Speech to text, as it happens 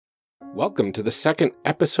Welcome to the second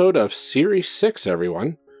episode of Series 6,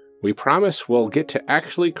 everyone. We promise we'll get to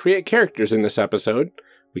actually create characters in this episode.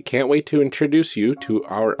 We can't wait to introduce you to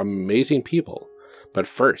our amazing people. But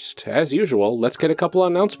first, as usual, let's get a couple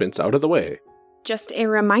announcements out of the way. Just a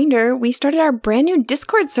reminder, we started our brand new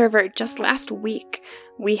Discord server just last week.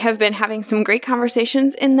 We have been having some great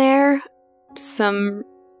conversations in there, some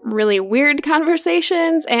really weird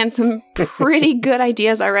conversations, and some pretty good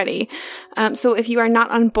ideas already. So if you are not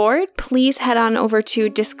on board, please head on over to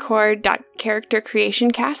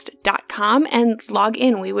discord.charactercreationcast.com and log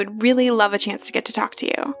in. We would really love a chance to get to talk to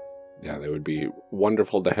you. Yeah, that would be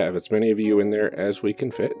wonderful to have as many of you in there as we can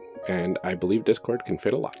fit. And I believe Discord can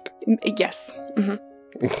fit a lot. Yes. Mm-hmm.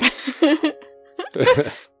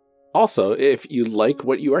 Also, if you like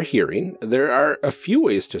what you are hearing, there are a few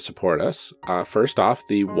ways to support us. First off,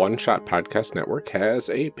 the One Shot Podcast Network has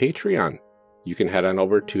a Patreon. You can head on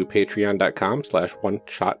over to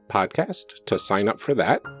patreon.com/oneshotpodcast to sign up for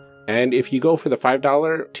that. And if you go for the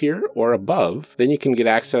 $5 tier or above, then you can get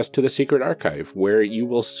access to the Secret Archive, where you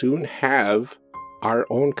will soon have our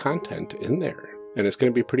own content in there. And it's going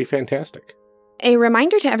to be pretty fantastic. A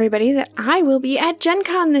reminder to everybody that I will be at Gen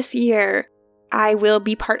Con this year. I will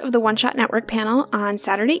be part of the One Shot Network panel on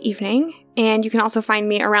Saturday evening, and you can also find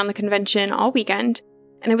me around the convention all weekend.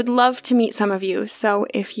 And I would love to meet some of you, so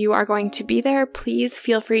if you are going to be there, please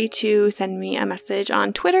feel free to send me a message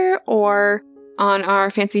on Twitter or on our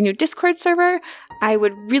fancy new Discord server. I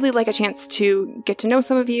would really like a chance to get to know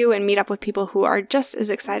some of you and meet up with people who are just as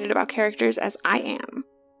excited about characters as I am.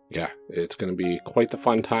 Yeah, it's going to be quite the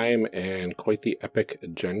fun time and quite the epic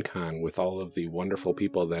Gen Con with all of the wonderful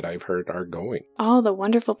people that I've heard are going. All the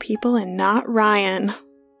wonderful people and not Ryan.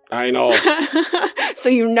 I know. So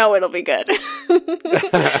you know it'll be good.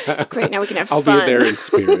 Great, now we can have I'll fun. be there in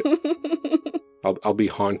spirit. I'll be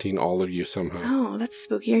haunting all of you somehow. Oh, that's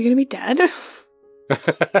spooky. Are you going to be dead?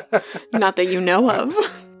 Not that you know of.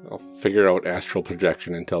 I'll figure out astral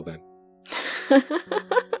projection until then.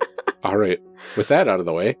 All right. With that out of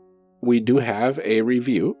the way, we do have a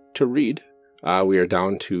review to read. We are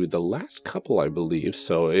down to the last couple, I believe,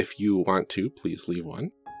 so if you want to, please leave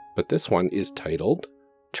one. But this one is titled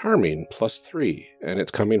Charming +3, and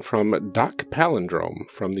it's coming from Doc Palindrome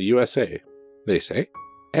from the USA. They say,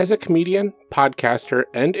 as a comedian, podcaster,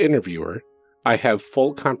 and interviewer, I have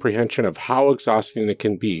full comprehension of how exhausting it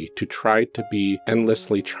can be to try to be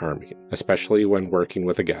endlessly charming, especially when working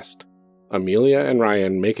with a guest. Amelia and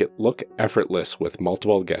Ryan make it look effortless with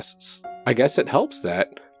multiple guests. I guess it helps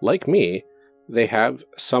that, like me, they have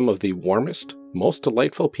some of the warmest, most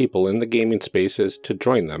delightful people in the gaming spaces to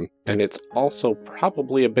join them, and it's also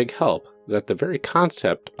probably a big help that the very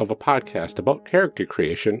concept of a podcast about character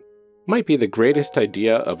creation might be the greatest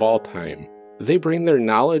idea of all time. They bring their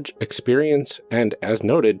knowledge, experience, and, as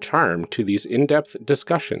noted, charm to these in-depth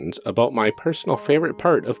discussions about my personal favorite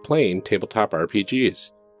part of playing tabletop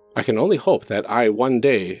RPGs. I can only hope that I one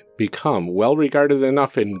day become well-regarded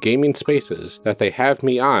enough in gaming spaces that they have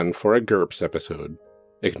me on for a GURPS episode.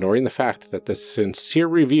 Ignoring the fact that this sincere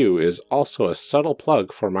review is also a subtle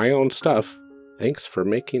plug for my own stuff, thanks for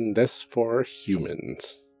making this for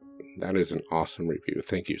humans. That is an awesome review.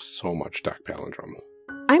 Thank you so much, Doc Palindrome.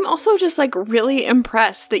 I'm also just really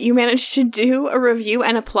impressed that you managed to do a review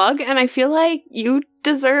and a plug, and I feel like you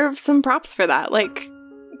deserve some props for that.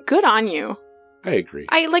 Good on you. I agree.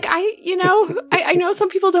 I know some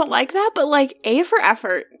people don't like that, but A for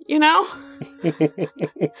effort, you know?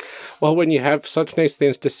 Well, when you have such nice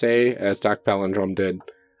things to say, as Doc Palindrome did,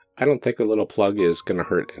 I don't think a little plug is going to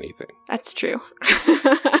hurt anything. That's true.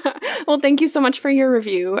 Well, thank you so much for your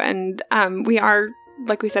review, and we are,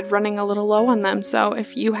 like we said, running a little low on them, so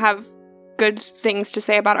if you have good things to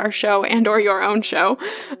say about our show and or your own show,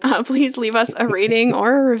 please leave us a rating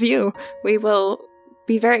or a review. We will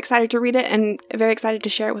be very excited to read it and very excited to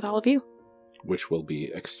share it with all of you. Which will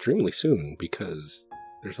be extremely soon because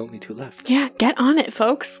there's only 2 left. Yeah, get on it,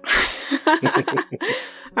 folks.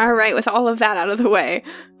 All right, with all of that out of the way,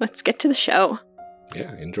 let's get to the show.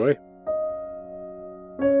 Yeah, enjoy.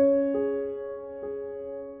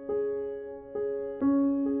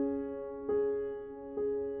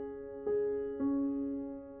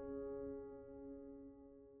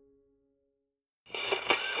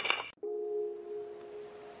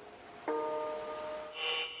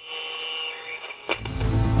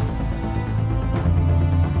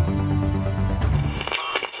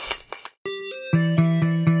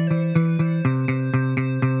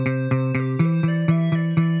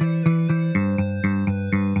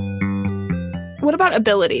 What about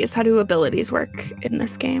abilities? How do abilities work in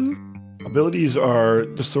this game? Abilities are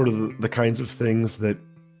just sort of the kinds of things that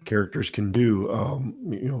characters can do.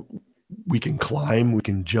 we can climb, we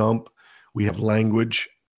can jump, we have language,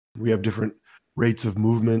 we have different rates of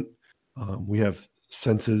movement. We have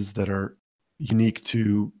senses that are unique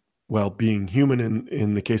to, well, being human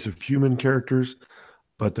in the case of human characters,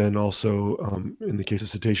 but then also in the case of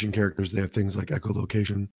cetacean characters, they have things like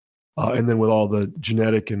echolocation. And then with all the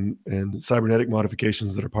genetic and cybernetic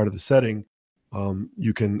modifications that are part of the setting,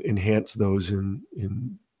 you can enhance those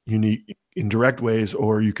in unique, in direct ways,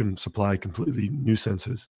 or you can supply completely new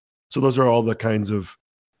senses. So those are all the kinds of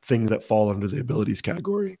things that fall under the abilities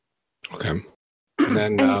category. Okay. And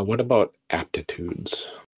then what about aptitudes?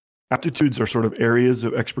 Aptitudes are sort of areas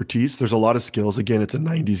of expertise. There's a lot of skills. Again, it's a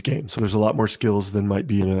 90s game, so there's a lot more skills than might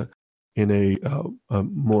be in a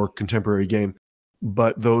more contemporary game.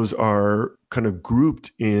 But those are kind of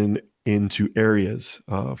grouped into areas.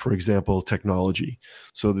 For example, technology.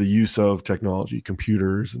 So the use of technology,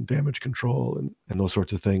 computers and damage control and those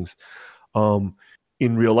sorts of things.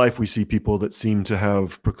 In real life, we see people that seem to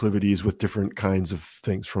have proclivities with different kinds of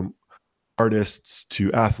things, from artists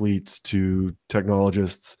to athletes to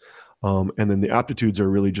technologists. And then the aptitudes are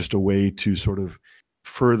really just a way to sort of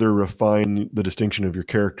further refine the distinction of your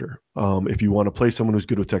character. If you want to play someone who's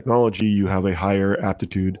good with technology, you have a higher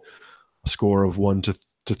aptitude score of 1 to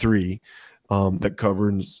 3 that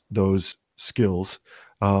covers those skills.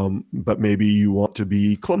 But maybe you want to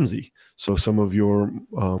be clumsy. So some of your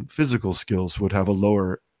physical skills would have a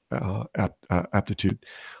lower aptitude.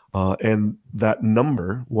 And that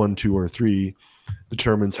number, 1, 2, or 3,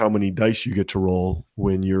 determines how many dice you get to roll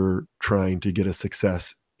when you're trying to get a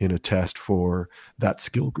success in a test for that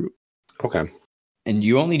skill group. Okay. And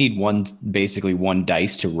you only need basically one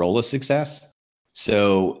dice to roll a success.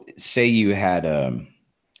 So say you had an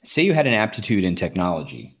aptitude in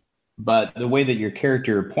technology, but the way that your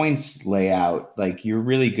character points lay out, like you're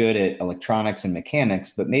really good at electronics and mechanics,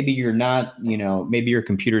 but maybe you're not, maybe your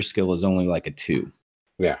computer skill is only like a 2.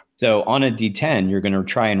 Yeah. So on a D10, you're going to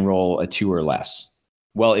try and roll a 2 or less.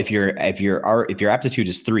 Well, if your aptitude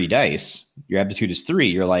is 3 dice, your aptitude is 3.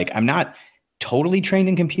 You're like, I'm not totally trained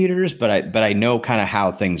in computers, but I know kind of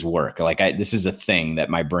how things work. Like this is a thing that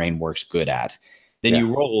my brain works good at. Then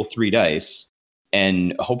you roll 3 dice,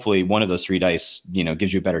 and hopefully one of those 3 dice,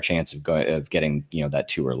 gives you a better chance of getting that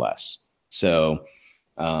 2 or less. So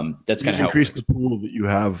that's kind of increase the pool that you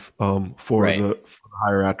have for the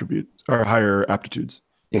higher attributes or higher aptitudes.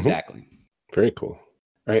 Exactly. Very cool.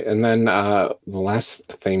 Right. And then the last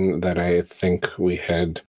thing that I think we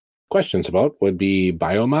had questions about would be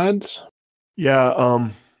biomods. Yeah.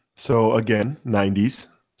 So again, 90s,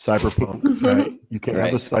 cyberpunk, right? You can't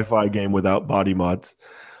have a sci-fi game without body mods.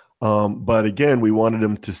 But again, we wanted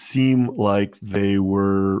them to seem like they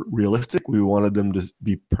were realistic. We wanted them to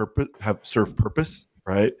be serve purpose,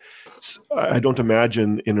 right? So I don't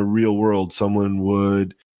imagine in a real world someone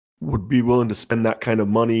would be willing to spend that kind of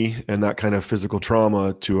money and that kind of physical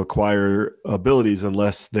trauma to acquire abilities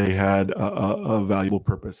unless they had a valuable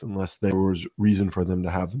purpose, unless there was reason for them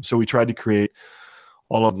to have them. So we tried to create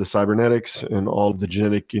all of the cybernetics and all of the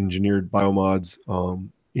genetic engineered biomods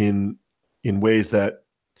in ways that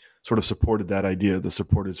sort of supported that idea, that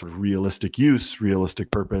supported sort of realistic use,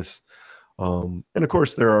 realistic purpose. And of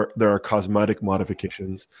course, there are cosmetic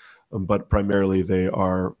modifications, but primarily they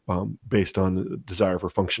are based on the desire for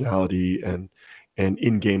functionality and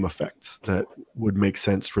in-game effects that would make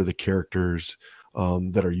sense for the characters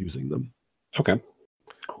that are using them. Okay,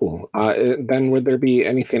 cool. Then would there be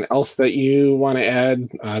anything else that you want to add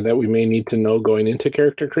that we may need to know going into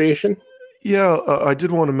character creation? Yeah, I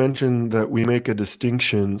did want to mention that we make a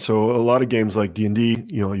distinction. So a lot of games like D&D,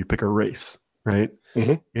 you pick a race, right?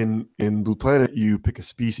 Mm-hmm. In Blue Planet, you pick a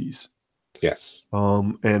species. Yes.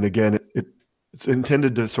 And again, it's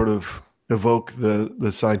intended to sort of evoke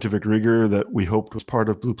the scientific rigor that we hoped was part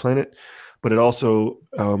of Blue Planet, but it also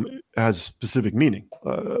has specific meaning.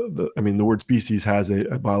 The word species has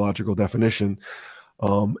a biological definition.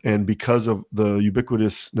 And because of the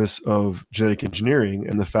ubiquitousness of genetic engineering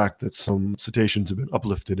and the fact that some cetaceans have been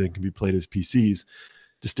uplifted and can be played as PCs,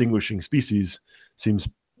 distinguishing species seems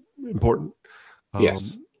important.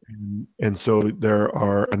 Yes. And so there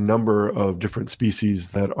are a number of different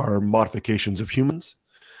species that are modifications of humans.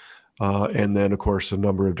 And then, of course, a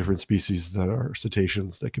number of different species that are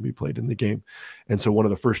cetaceans that can be played in the game. And so one of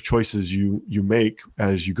the first choices you make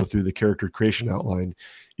as you go through the character creation outline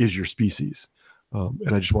is your species.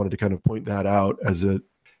 And I just wanted to kind of point that out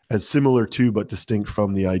as similar to but distinct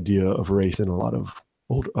from the idea of race in a lot of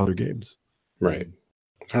other games. Right.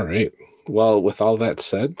 All right. Well, with all that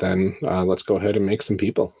said, then let's go ahead and make some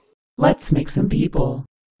people. Let's make some people.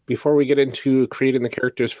 Before we get into creating the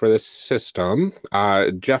characters for this system,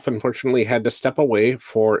 Jeff unfortunately had to step away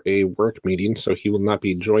for a work meeting, so he will not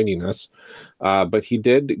be joining us. But he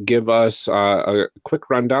did give us a quick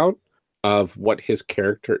rundown of what his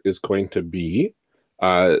character is going to be.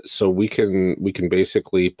 So we can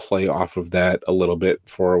basically play off of that a little bit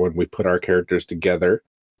for when we put our characters together,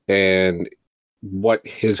 and what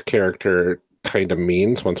his character kind of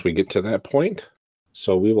means once we get to that point.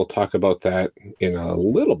 So we will talk about that in a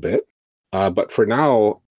little bit. But for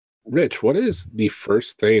now, Rich, what is the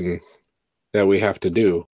first thing that we have to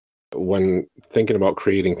do when thinking about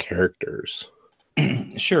creating characters?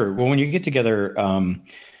 Sure. Well, when you get together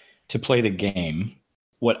to play the game,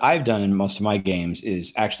 what I've done in most of my games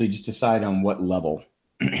is actually just decide on what level.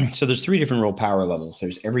 So there's 3 different role power levels.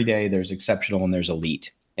 There's everyday, there's exceptional, and there's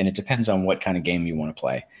elite. And it depends on what kind of game you want to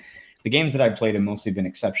play. The games that I've played have mostly been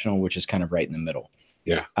exceptional, which is kind of right in the middle.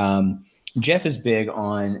 Yeah. Jeff is big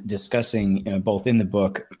on discussing both in the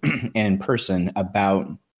book and in person about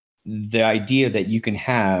the idea that you can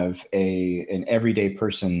have an everyday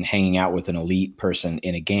person hanging out with an elite person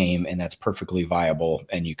in a game, and that's perfectly viable,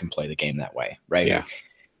 and you can play the game that way, right? Yeah.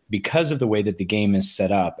 Because of the way that the game is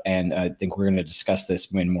set up, and I think we're going to discuss this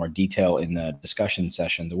in more detail in the discussion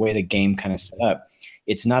session, the way the game kind of set up,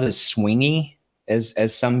 it's not as swingy as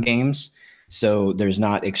some games. So there's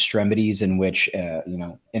not extremities in which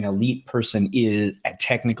an elite person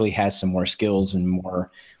technically has some more skills and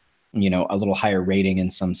more, a little higher rating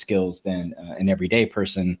in some skills than an everyday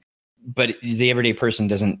person. But the everyday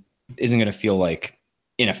person isn't going to feel like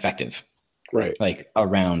ineffective, right? Like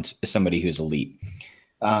around somebody who's elite.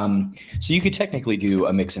 So you could technically do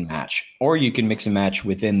a mix and match, or you can mix and match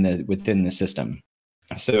within the system.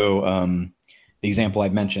 So the example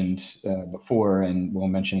I've mentioned before, and we'll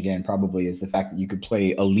mention again probably, is the fact that you could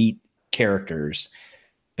play elite characters,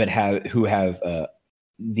 but who have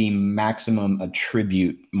the maximum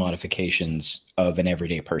attribute modifications of an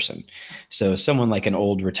everyday person. So someone like an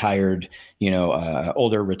older retired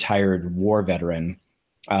war veteran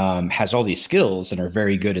has all these skills and are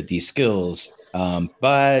very good at these skills,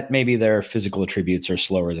 but maybe their physical attributes are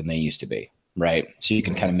slower than they used to be. Right. So you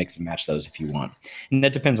can kind of mix and match those if you want. And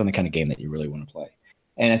that depends on the kind of game that you really want to play.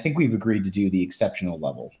 And I think we've agreed to do the exceptional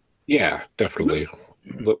level. Yeah, definitely.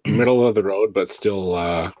 The middle of the road, but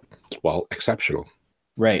still, exceptional.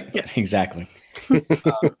 Right. Yes, exactly.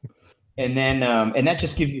 And that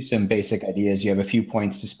just gives you some basic ideas. You have a few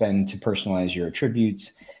points to spend to personalize your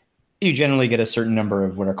attributes. You generally get a certain number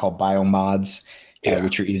of what are called biomods,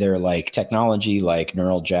 which are either like technology, like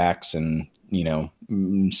neural jacks and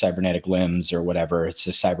cybernetic limbs or whatever. It's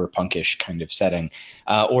a cyberpunkish kind of setting,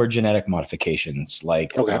 or genetic modifications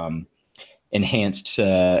like enhanced.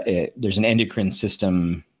 There's an endocrine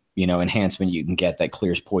system, enhancement you can get that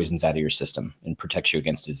clears poisons out of your system and protects you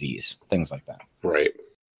against disease, things like that. Right.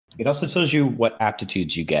 It also tells you what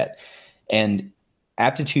aptitudes you get, and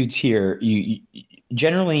aptitudes here, you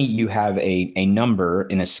generally have a number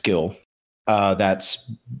in a skill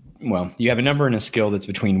you have a number in a skill that's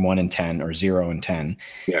between 1 and 10 or 0 and 10.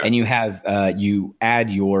 Yeah. And you add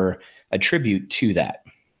your attribute to that.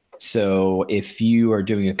 So if you are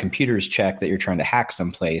doing a computer's check that you're trying to hack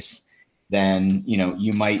someplace, then,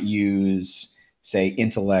 you might use, say,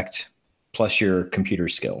 intellect plus your computer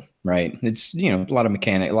skill, right? It's, a lot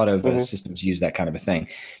of systems use that kind of a thing.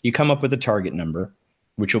 You come up with a target number,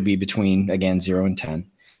 which will be between, again, 0 and 10,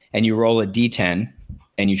 and you roll a D10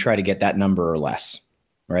 and you try to get that number or less.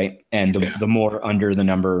 Right. And the more under the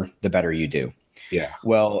number, the better you do. Yeah.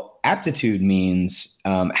 Well, aptitude means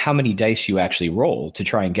how many dice you actually roll to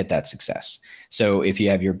try and get that success. So if you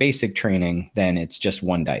have your basic training, then it's just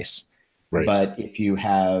 1 dice. Right. But if you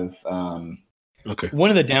have one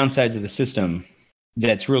of the downsides of the system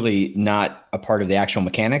that's really not a part of the actual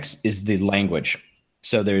mechanics is the language.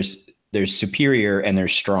 So there's superior and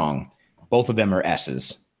there's strong. Both of them are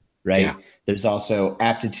S's. Right. Yeah. There's also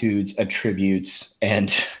aptitudes, attributes,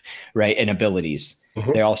 and abilities.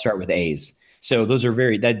 Mm-hmm. They all start with A's. So those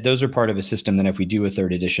are part of a system that if we do a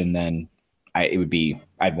 3rd edition, then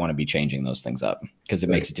I'd want to be changing those things up because it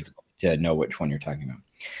makes it difficult to know which one you're talking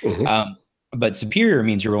about. Mm-hmm. But superior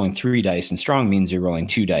means you're rolling 3 dice and strong means you're rolling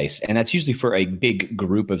 2 dice. And that's usually for a big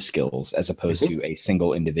group of skills as opposed to a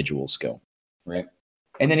single individual skill. Right.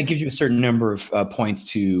 And then it gives you a certain number of points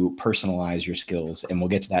to personalize your skills. And we'll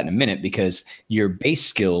get to that in a minute because your base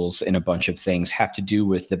skills in a bunch of things have to do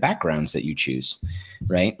with the backgrounds that you choose,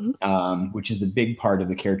 right? Which is the big part of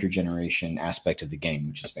the character generation aspect of the game,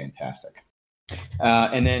 which is fantastic.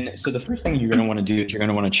 And then, so the first thing you're going to want to do is you're going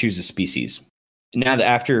to want to choose a species. Now that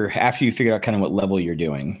after you figure out kind of what level you're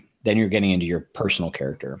doing, then you're getting into your personal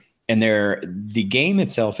character. And the game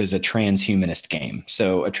itself is a transhumanist game.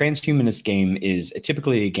 So a transhumanist game is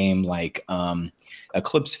typically a game like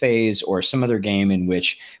Eclipse Phase or some other game in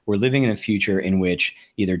which we're living in a future in which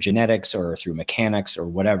either genetics or through mechanics or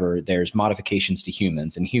whatever, there's modifications to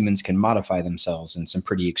humans, and humans can modify themselves in some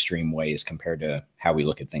pretty extreme ways compared to how we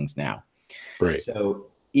look at things now. Right. So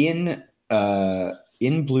in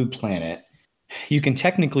Blue Planet, you can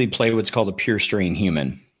technically play what's called a pure strain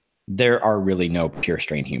human. There are really no pure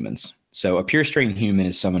strain humans. So a pure strain human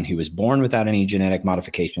is someone who was born without any genetic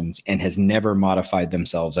modifications and has never modified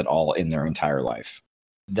themselves at all in their entire life.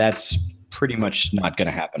 That's pretty much not going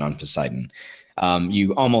to happen on Poseidon.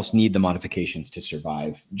 You almost need the modifications to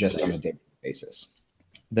survive just on a daily basis.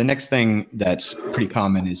 The next thing that's pretty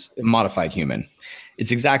common is a modified human.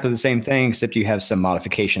 It's exactly the same thing, except you have some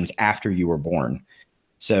modifications after you were born.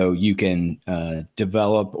 So you can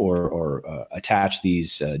develop or attach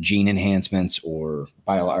these gene enhancements or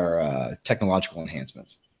technological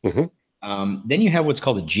enhancements. Then you have what's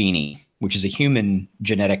called a genie, which is a human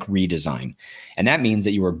genetic redesign. And that means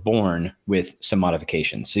that you were born with some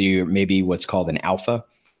modifications. So you're maybe what's called an alpha,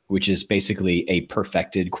 which is basically a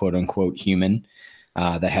perfected, quote unquote, human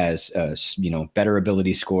that has better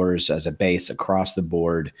ability scores as a base across the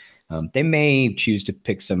board. They may choose to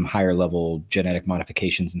pick some higher level genetic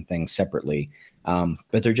modifications and things separately,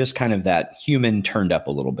 but they're just kind of that human turned up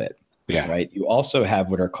a little bit. Yeah. Right. You also have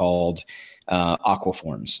what are called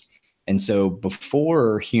aquaforms. And so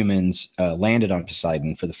before humans landed on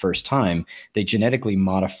Poseidon for the first time, they genetically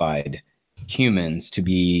modified humans to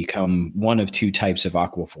become one of two types of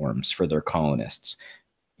aquaforms for their colonists.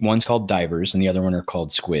 One's called divers and the other one are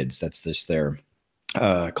called squids. That's just their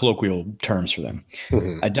colloquial terms for them.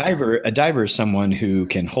 A diver is someone who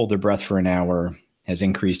can hold their breath for an hour, has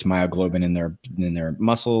increased myoglobin in their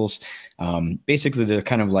muscles. Basically, they're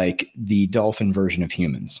kind of like the dolphin version of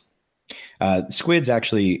humans. Squids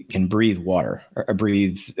actually can breathe water or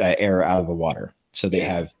breathe air out of the water. So they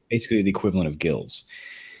have basically the equivalent of gills.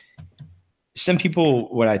 Some people,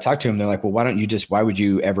 when I talk to them, they're like, well, why would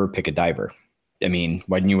you ever pick a diver? I mean,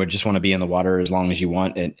 wouldn't you just want to be in the water as long as you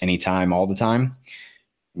want at any time, all the time?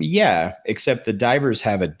 Yeah, except the divers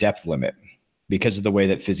have a depth limit because of the way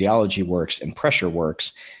that physiology works and pressure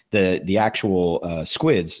works. The actual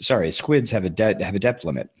squids have a depth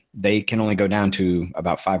limit. They can only go down to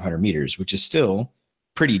about 500 meters, which is still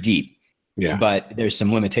pretty deep. Yeah. But there's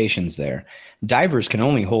some limitations there. Divers can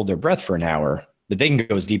only hold their breath for an hour, but they can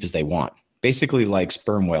go as deep as they want. Basically like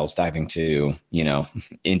sperm whales diving to,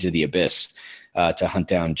 into the abyss to hunt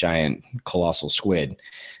down giant colossal squid.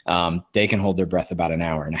 They can hold their breath about an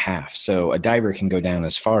hour and a half. So a diver can go down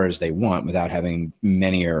as far as they want without having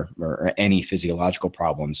many or any physiological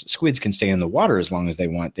problems. Squids can stay in the water as long as they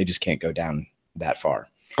want. They just can't go down that far.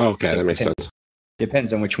 Okay, so that makes sense.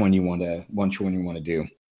 Depends on which one you want to do.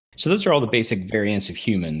 So those are all the basic variants of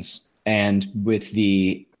humans. And with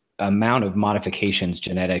the amount of modifications,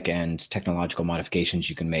 genetic and technological modifications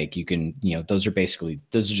you can make, those are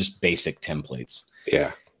just basic templates.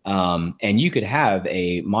 Yeah. And you could have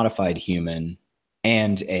a modified human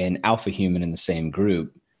and an alpha human in the same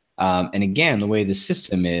group. And again, the way the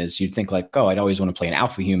system is, you'd think like, oh, I'd always want to play an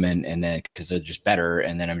alpha human, and then because they're just better,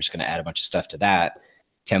 and then I'm just going to add a bunch of stuff to that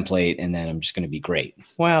template, and then I'm just going to be great.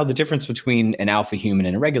 Well, the difference between an alpha human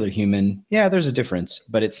and a regular human, yeah, there's a difference,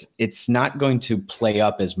 but it's not going to play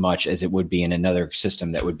up as much as it would be in another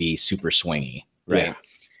system that would be super swingy, right?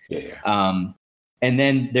 Yeah. And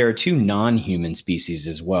then there are two non-human species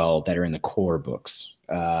as well that are in the core books,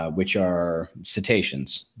 which are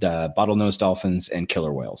cetaceans, the bottlenose dolphins and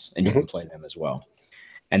killer whales, and you can play them as well.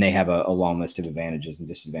 And they have a long list of advantages and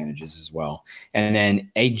disadvantages as well. And then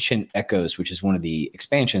Ancient Echoes, which is one of the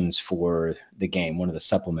expansions for the game, one of the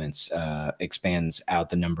supplements, expands out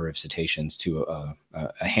the number of cetaceans to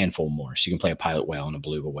a handful more. So you can play a pilot whale and a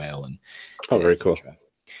beluga whale. Very cool.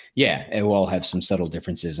 Yeah, it will all have some subtle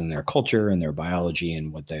differences in their culture and their biology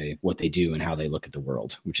and what they do and how they look at the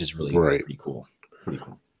world, which is really pretty cool.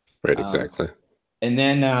 Right, exactly. And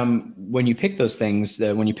then when you pick those things,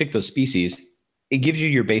 when you pick those species, it gives you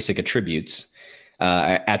your basic attributes.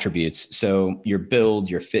 So your build,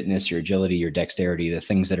 your fitness, your agility, your dexterity, the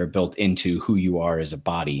things that are built into who you are as a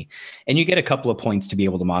body. And you get a couple of points to be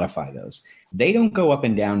able to modify those. They don't go up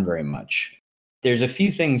and down very much. There's a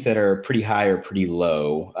few things that are pretty high or pretty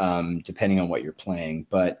low, depending on what you're playing.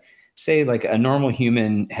 But say like a normal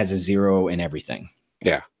human has a 0 in everything.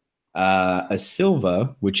 Yeah. A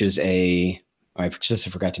Silva, which is I just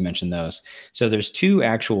forgot to mention those. So there's two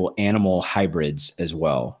actual animal hybrids as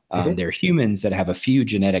well. They're humans that have a few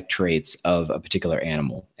genetic traits of a particular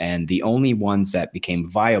animal. And the only ones that became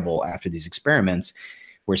viable after these experiments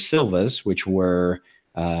were Silvas, which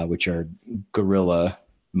are gorilla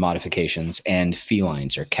modifications, and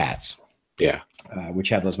felines or cats. Yeah. Which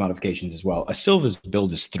have those modifications as well. A Silva's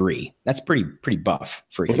build is 3. That's pretty buff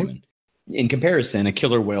for a human. In comparison, a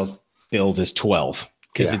killer whale's build is 12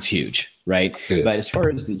 because it's huge, right? But as far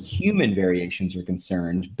as the human variations are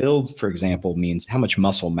concerned, build, for example, means how much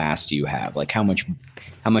muscle mass do you have? Like how much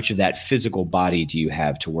of that physical body do you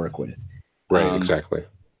have to work with? Right, exactly.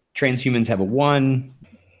 Transhumans have a 1,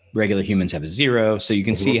 regular humans have a 0. So you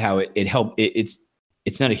can see how it's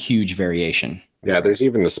not a huge variation. Yeah, there's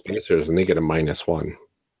even the spacers, and they get a -1.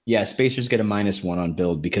 Yeah, spacers get a -1 on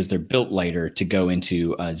build because they're built lighter to go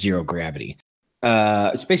into 0 gravity.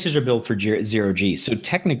 Spacers are built for 0 G. So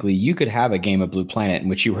technically, you could have a game of Blue Planet in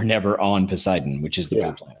which you were never on Poseidon, which is the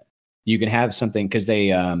Blue Planet. You can have something because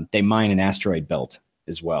they mine an asteroid belt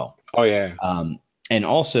as well. Oh, yeah. And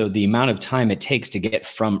also, the amount of time it takes to get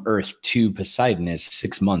from Earth to Poseidon is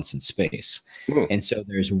 6 months in space. And so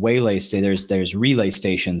there's there's relay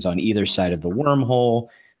stations on either side of the wormhole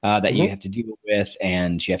that you have to deal with,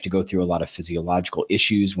 and you have to go through a lot of physiological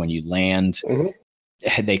issues when you land.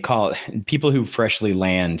 They call it, people who freshly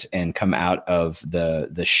land and come out of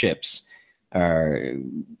the ships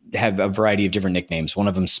have a variety of different nicknames. One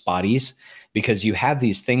of them Spotties, because you have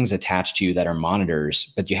these things attached to you that are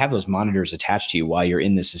monitors, but you have those monitors attached to you while you're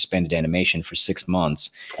in this suspended animation for 6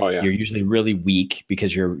 months. Oh, yeah. You're usually really weak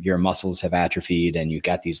because your muscles have atrophied and you've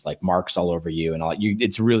got these like marks all over you and all.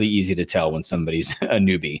 It's really easy to tell when somebody's a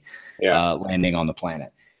newbie landing on the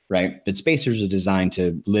planet, right? But spacers are designed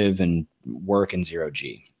to live and work in 0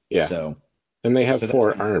 G. Yeah. And they have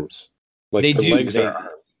 4 arms. Like they the do. legs are arms.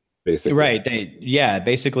 Basically. Right.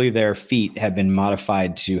 Basically their feet have been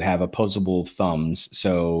modified to have opposable thumbs.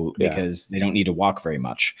 So because they don't need to walk very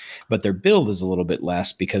much, but their build is a little bit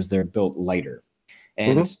less because they're built lighter.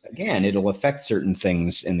 And again, it'll affect certain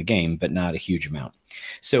things in the game, but not a huge amount.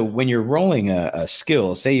 So when you're rolling a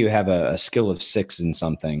skill, say you have a skill of 6 in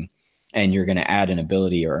something and you're going to add an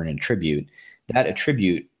ability or an attribute, that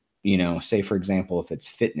attribute, say for example, if it's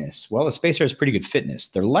fitness, well, a spacer has pretty good fitness.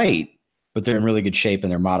 They're light, but they're in really good shape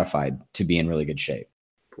and they're modified to be in really good shape.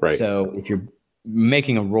 Right. So if you're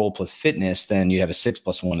making a roll plus fitness, then you have a 6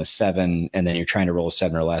 + 1 is 7, and then you're trying to roll a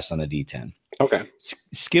 7 or less on a D10. Okay.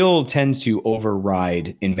 Skill tends to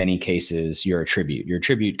override, in many cases, your attribute. Your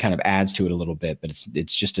attribute kind of adds to it a little bit, but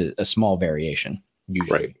it's just a small variation,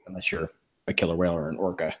 usually, unless you're a killer whale or an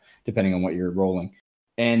orca, depending on what you're rolling.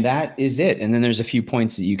 And that is it. And then there's a few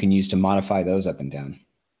points that you can use to modify those up and down.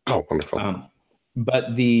 Oh, wonderful.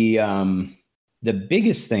 But the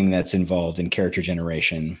biggest thing that's involved in character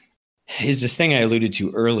generation is this thing I alluded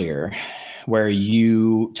to earlier, where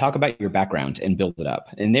you talk about your background and build it up.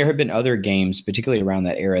 And there have been other games, particularly around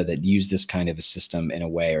that era, that use this kind of a system in a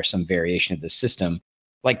way, or some variation of the system.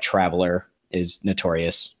 Like Traveler is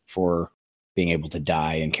notorious for being able to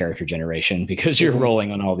die in character generation because you're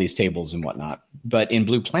rolling on all these tables and whatnot. But in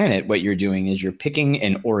Blue Planet, what you're doing is you're picking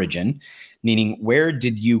an origin, meaning where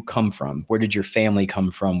did you come from? Where did your family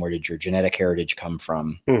come from? Where did your genetic heritage come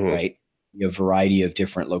from? Right? You have a variety of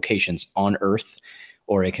different locations on Earth,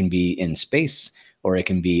 or it can be in space, or it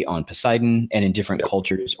can be on Poseidon, and in different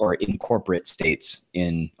cultures or in corporate states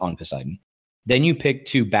on Poseidon. Then you pick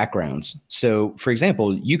 2 backgrounds. So, for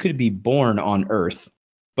example, you could be born on Earth,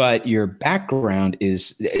 but your background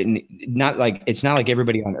is not like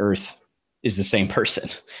everybody on Earth is the same person.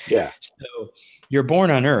 Yeah. So you're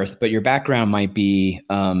born on Earth, but your background might be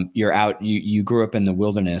you grew up in the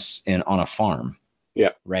wilderness and on a farm.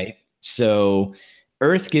 Yeah. Right. So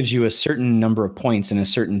Earth gives you a certain number of points and a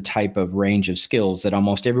certain type of range of skills that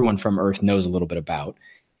almost everyone from Earth knows a little bit about.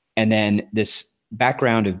 And then this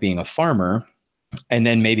background of being a farmer, and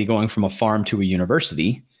then maybe going from a farm to a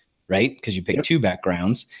university, right? Because you pick 2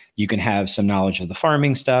 backgrounds, you can have some knowledge of the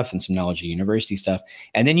farming stuff and some knowledge of university stuff.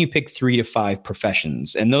 And then you pick 3 to 5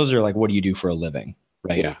 professions. And those are like, what do you do for a living?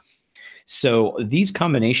 Right. Yeah. So these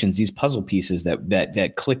combinations, these puzzle pieces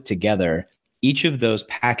that click together, each of those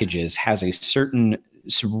packages has a certain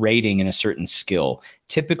rating and a certain skill.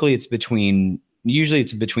 Typically usually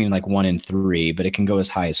it's between like 1 and 3, but it can go as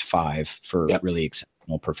high as 5 for really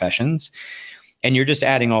exceptional professions. And you're just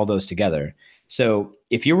adding all those together. So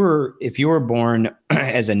if you were born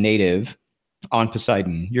as a native on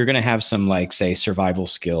Poseidon, you're going to have some, like, say, survival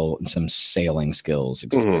skill and some sailing skills.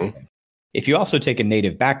 If you also take a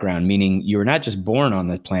native background, meaning you were not just born on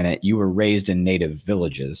the planet, you were raised in native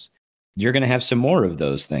villages, you're going to have some more of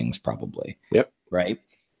those things probably. Yep. Right.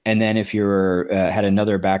 And then if you're had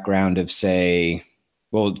another background of, say,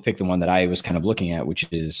 well, pick the one that I was kind of looking at, which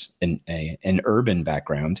is an urban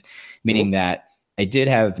background, meaning that I did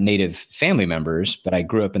have native family members, but I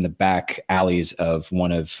grew up in the back alleys of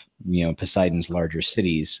one of, Poseidon's larger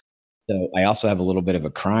cities. So I also have a little bit of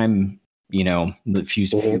a crime, a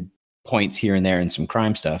few points here and there and some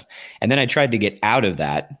crime stuff. And then I tried to get out of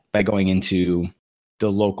that by going into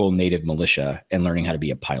the local native militia and learning how to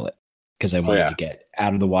be a pilot, because I wanted to get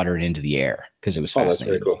out of the water and into the air because it was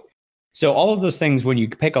fascinating. That's very cool. So all of those things, when you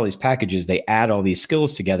pick all these packages, they add all these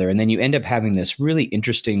skills together, and then you end up having this really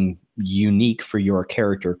interesting, unique for your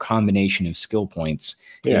character combination of skill points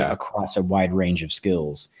across a wide range of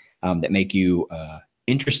skills that make you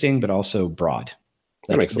interesting, but also broad.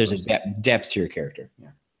 There's a depth to your character.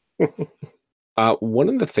 Yeah. One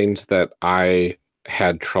of the things that I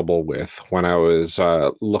had trouble with when I was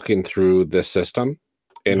looking through this system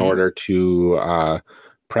in order to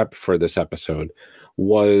prep for this episode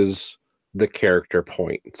was the character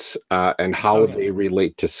points and how they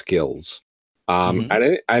relate to skills.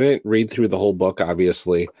 I didn't read through the whole book,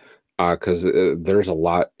 obviously, because there's a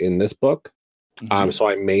lot in this book. So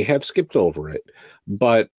I may have skipped over it,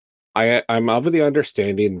 but I'm of the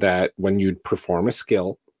understanding that when you perform a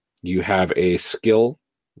skill, you have a skill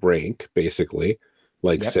rank, basically.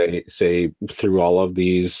 Like say through all of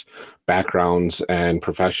these backgrounds and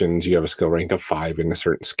professions, you have a skill rank of 5 in a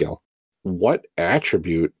certain skill. What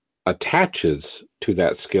attribute attaches to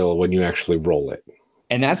that skill when you actually roll it?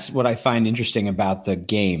 And that's what I find interesting about the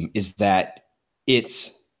game, is that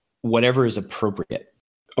it's whatever is appropriate.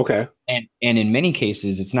 Okay. And in many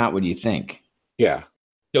cases, it's not what you think. Yeah.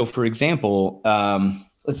 So for example,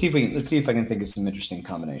 let's see if I can think of some interesting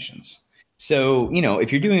combinations. So,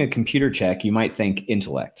 if you're doing a computer check, you might think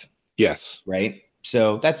intellect. Yes. Right?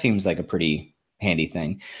 So that seems like a pretty handy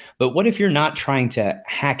thing. But what if you're not trying to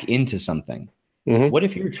hack into something? What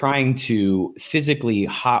if you're trying to physically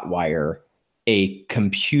hotwire a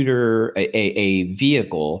computer, a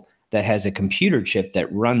vehicle that has a computer chip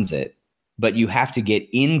that runs it, but you have to get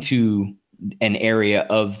into an area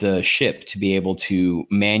of the ship to be able to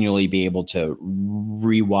manually be able to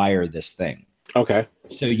rewire this thing? Okay.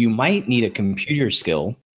 So you might need a computer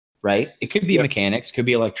skill, right? It could be mechanics, could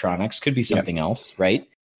be electronics, could be something else, right?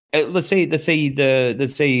 Let's say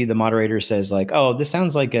the moderator says like, "Oh, this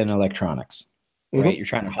sounds like an electronics." Right? You're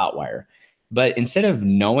trying to hotwire. But instead of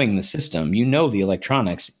knowing the system, the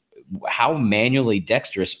electronics, how manually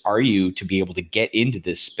dexterous are you to be able to get into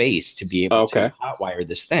this space to be able to hotwire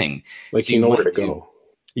this thing? Like, so you know where to go.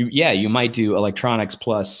 You might do electronics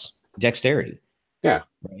plus dexterity. Yeah.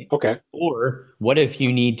 Right. Okay. Or what if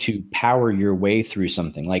you need to power your way through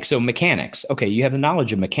something? Like, so mechanics. Okay, you have the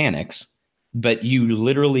knowledge of mechanics, but you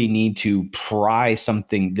literally need to pry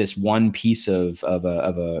something, this one piece of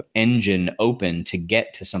a engine open to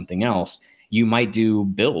get to something else. You might do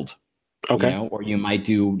build, or you might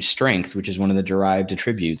do strength, which is one of the derived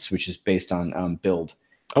attributes, which is based on build.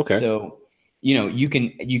 Okay. So, you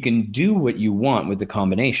can do what you want with the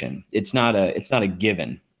combination. It's not a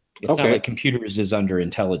given. It's not like computers is under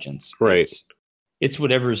intelligence. Right. It's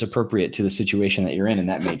whatever is appropriate to the situation that you're in, and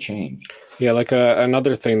that may change. Yeah, like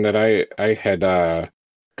another thing that I had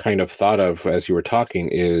kind of thought of as you were talking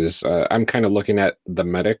is I'm kind of looking at the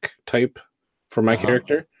medic type for my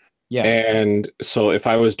character. Yeah. And so if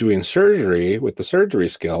I was doing surgery with the surgery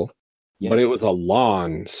skill, but it was a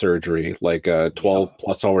long surgery, like a 12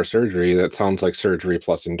 plus hour surgery, that sounds like surgery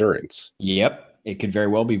plus endurance. Yep. It could very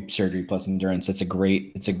well be surgery plus endurance. It's a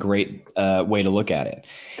great way to look at it.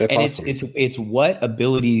 That's awesome. It's what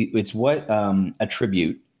ability, it's what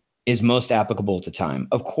attribute is most applicable at the time.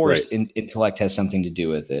 Of course, intellect has something to do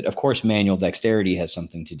with it. Of course, manual dexterity has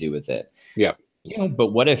something to do with it. Yeah. But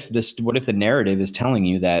what if the narrative is telling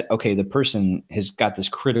you that, okay, the person has got this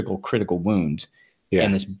critical wound. Yeah.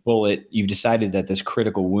 And this bullet, you've decided that this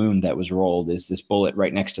critical wound that was rolled is this bullet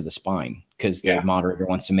right next to the spine, because the moderator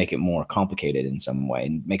wants to make it more complicated in some way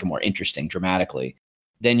and make it more interesting dramatically.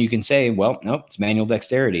 Then you can say, well, nope, it's manual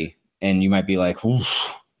dexterity. And you might be like,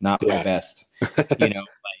 not my best.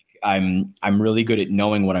 I'm really good at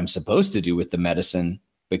knowing what I'm supposed to do with the medicine,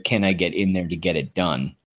 but can I get in there to get it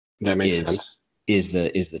done? That makes sense. Is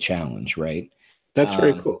the challenge, right? That's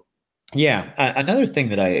very cool. Yeah. Another thing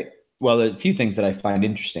there's a few things that I find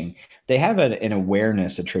interesting. They have an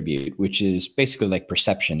awareness attribute, which is basically like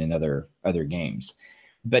perception in other games.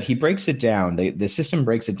 But he breaks it down. The system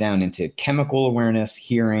breaks it down into chemical awareness,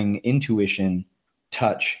 hearing, intuition,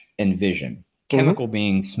 touch, and vision. Chemical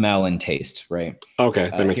being smell and taste, right? Okay,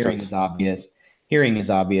 that makes hearing sense. Is obvious. Hearing is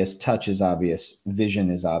obvious. Touch is obvious. Vision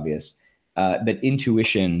is obvious. But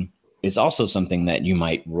intuition is also something that you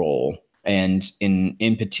might roll. And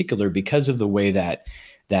in particular, because of the way that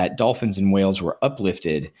that dolphins and whales were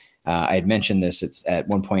uplifted. I had mentioned this at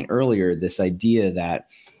one point earlier, this idea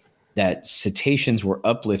that cetaceans were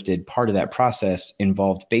uplifted. Part of that process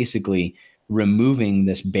involved basically removing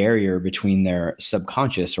this barrier between their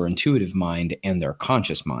subconscious or intuitive mind and their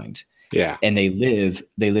conscious mind. Yeah. And they live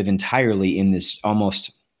entirely in this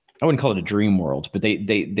almost, I wouldn't call it a dream world, but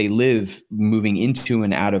they live moving into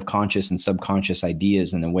and out of conscious and subconscious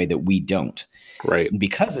ideas in a way that we don't. Right. And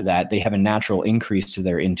because of that, they have a natural increase to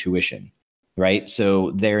their intuition, right?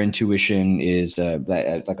 So their intuition is like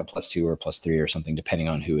a +2 or +3 or something, depending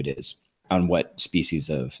on who it is, on what species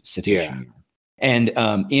of cetacean. Yeah. And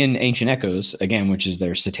in Ancient Echoes, again, which is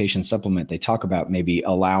their cetacean supplement, they talk about maybe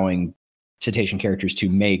allowing cetacean characters to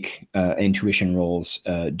make intuition rolls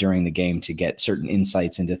during the game to get certain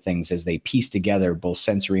insights into things as they piece together both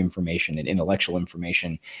sensory information and intellectual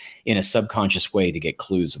information in a subconscious way to get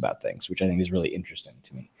clues about things, which I think is really interesting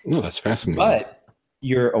to me. No, that's fascinating. But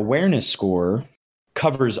your awareness score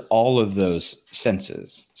covers all of those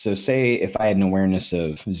senses. So say if I had an awareness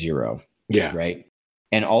of 0, right?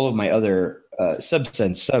 And all of my other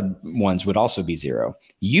sub ones would also be 0.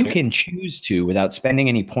 You can choose to, without spending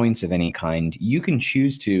any points of any kind, you can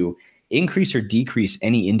choose to increase or decrease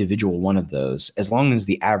any individual one of those as long as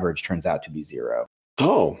the average turns out to be 0.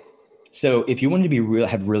 Oh. So if you wanted to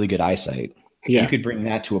have really good eyesight, you could bring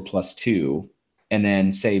that to a +2 and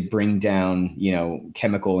then say bring down,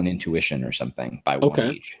 chemical and intuition or something by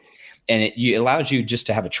 1 each. And it allows you just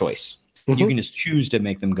to have a choice. Mm-hmm. You can just choose to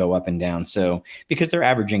make them go up and down. So because they're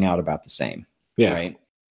averaging out about the same. Yeah. Right.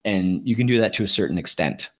 And you can do that to a certain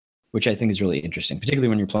extent, which I think is really interesting, particularly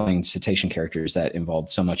when you're playing cetacean characters that involved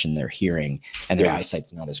so much in their hearing and their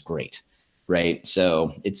eyesight's not as great. Right.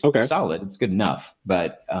 So it's solid. It's good enough.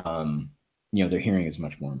 But, their hearing is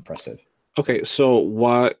much more impressive. Okay. So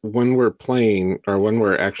when we're playing or when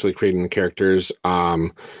we're actually creating the characters,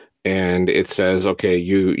 and it says, okay,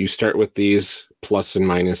 you start with these plus and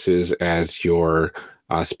minuses as your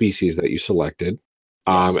species that you selected.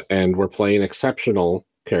 And we're playing exceptional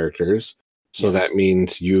characters. So that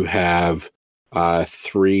means you have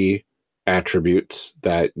 3 attributes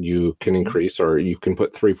that you can increase, or you can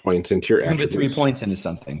put 3 points into your attributes. Put 3 points into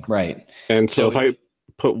something, right? And so if I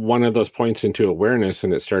put one of those points into awareness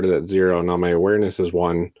and it started at 0, now my awareness is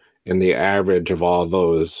 1, and the average of all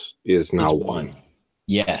those is now 1.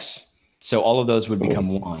 Yes. So all of those would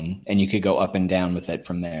become 1, and you could go up and down with it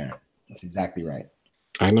from there. That's exactly right.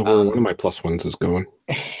 I know where one of my +1s is going.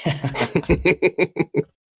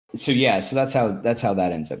 So that's how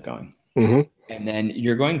that ends up going. Mm-hmm. And then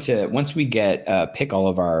you're going to, once we get pick all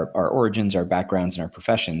of our origins, our backgrounds, and our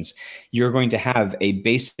professions, you're going to have a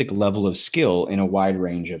basic level of skill in a wide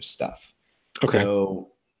range of stuff. Okay.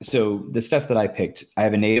 So the stuff that I picked, I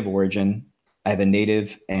have a native origin, I have a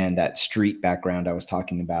native and that street background I was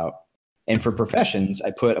talking about. And for professions,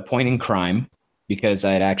 I put a point in crime, because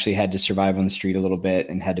I had actually had to survive on the street a little bit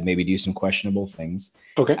and had to maybe do some questionable things.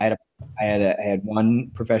 Okay. I had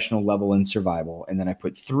 1 professional level in survival, and then I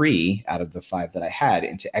put 3 out of the 5 that I had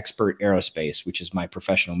into expert aerospace, which is my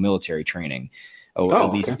professional military training,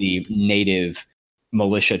 at least the native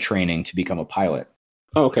militia training to become a pilot.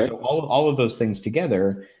 Oh, okay. So all of those things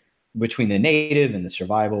together, between the native and the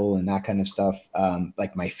survival and that kind of stuff,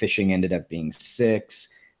 like my fishing ended up being 6,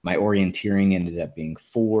 my orienteering ended up being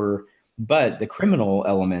 4. But the criminal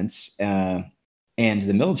elements and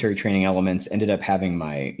the military training elements ended up having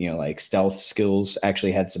my, like stealth skills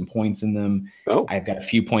actually had some points in them. Oh. I've got a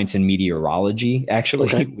few points in meteorology,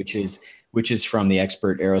 actually, which is from the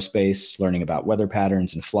expert aerospace, learning about weather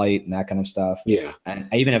patterns and flight and that kind of stuff. Yeah. And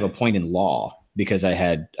I even have a point in law because I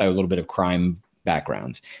had a little bit of crime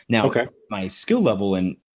background. Now, my skill level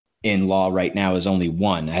in law right now is only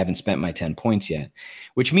 1. I haven't spent my 10 points yet,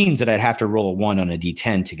 which means that I'd have to roll a 1 on a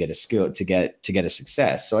D10 to get a skill, to get a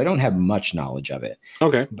success. So I don't have much knowledge of it.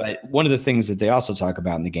 Okay. But one of the things that they also talk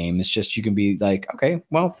about in the game is just, you can be like, okay,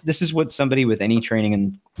 well, this is what somebody with any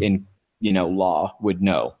training in law would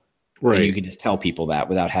know. Right. And you can just tell people that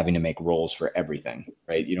without having to make rolls for everything,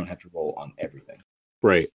 right? You don't have to roll on everything.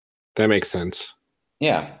 Right. That makes sense.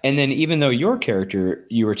 Yeah. And then even though your character,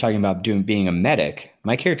 you were talking about being a medic,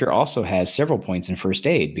 my character also has several points in first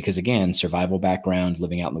aid because, again, survival background,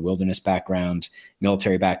 living out in the wilderness background,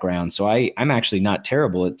 military background. So I'm actually not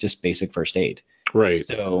terrible at just basic first aid. Right.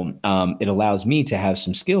 So it allows me to have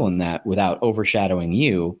some skill in that without overshadowing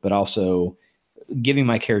you, but also giving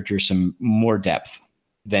my character some more depth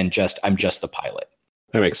than I'm just the pilot.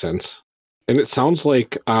 That makes sense. And it sounds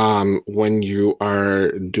like when you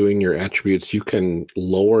are doing your attributes, you can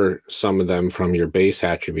lower some of them from your base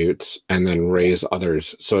attributes and then raise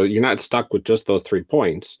others. So you're not stuck with just those 3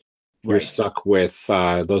 points. you're Right. stuck with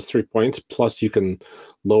those 3 points. Plus, you can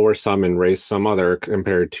lower some and raise some other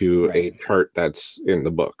compared to a chart that's in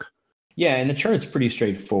the book. Yeah, and the chart's pretty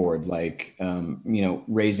straightforward. Like,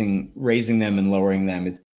 raising them and lowering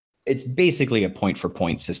them. It's basically a point for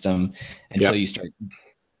point system until you start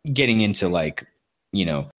getting into like,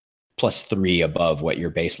 +3 above what your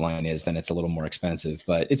baseline is. Then it's a little more expensive,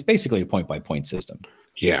 but it's basically a point by point system.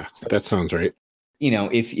 Yeah, so, that sounds right.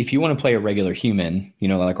 If you want to play a regular human,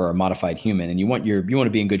 or a modified human, and you want to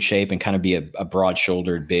be in good shape and kind of be a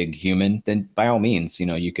broad-shouldered big human, then by all means,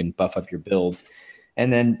 you can buff up your build.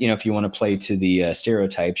 And then, if you want to play to the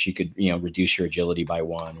stereotypes, you could, reduce your agility by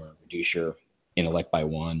 1 or reduce your intellect by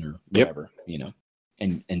 1 or whatever,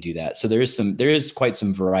 and do that. So there is quite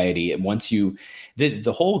some variety. And once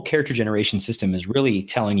the whole character generation system is really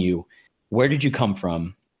telling you, where did you come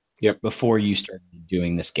from before you started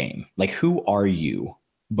doing this game? Like, who are you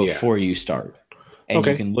before you start? And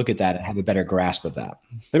you can look at that and have a better grasp of that.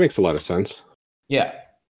 That makes a lot of sense. Yeah.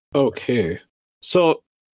 Okay. So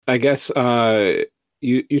I guess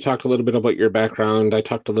you talked a little bit about your background. I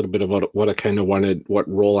talked a little bit about what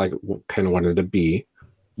role I kind of wanted to be.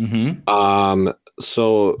 Mm-hmm.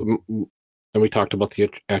 And we talked about the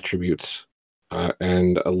attributes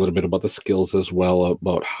and a little bit about the skills as well,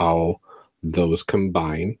 about how those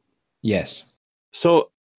combine. Yes. So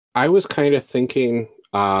I was kind of thinking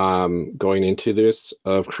going into this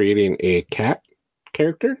of creating a cat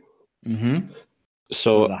character. Mm-hmm.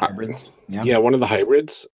 So one of the hybrids. Yeah, one of the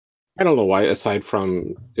hybrids. I don't know why, aside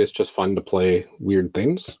from it's just fun to play weird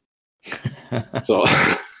things. So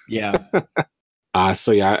yeah. I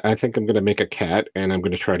think I'm going to make a cat, and I'm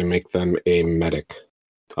going to try to make them a medic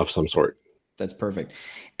of some sort. That's perfect.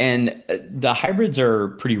 And the hybrids are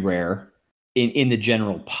pretty rare in the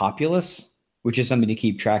general populace, which is something to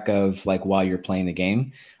keep track of, like, while you're playing the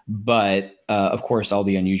game. But of course, all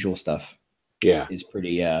the unusual stuff is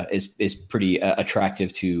pretty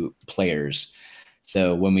attractive to players.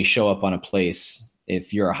 So when we show up on a place,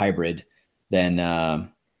 if you're a hybrid,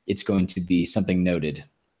 then it's going to be something noted.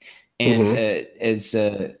 And as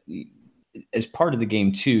part of the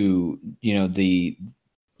game too,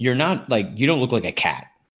 you're not like, you don't look like a cat.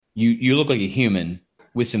 You look like a human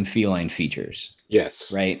with some feline features.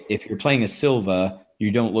 Yes. Right. If you're playing a Silva,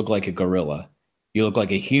 you don't look like a gorilla. You look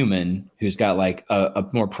like a human who's got like a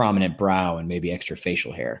more prominent brow and maybe extra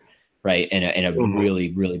facial hair. Right. And a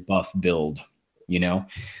really, really buff build, Yes.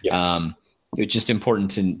 It's just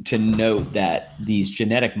important to note that these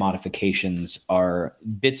genetic modifications are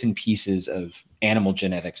bits and pieces of animal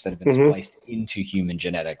genetics that have been spliced into human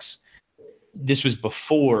genetics. This was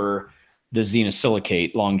before the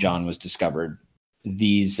xenosilicate long john was discovered.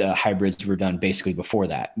 These hybrids were done basically before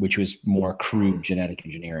that, which was more crude genetic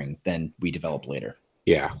engineering than we developed later.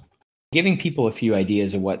 Yeah. Giving people a few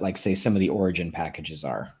ideas of what, like, say, some of the origin packages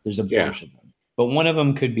are. There's a bunch of them. But one of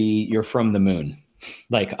them could be you're from the moon,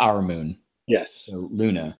 like our moon. Yes. So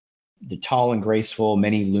Luna. The tall and graceful,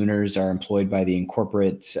 many lunars are employed by the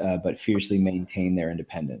incorporate, but fiercely maintain their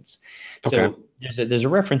independence. So there's a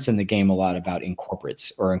reference in the game a lot about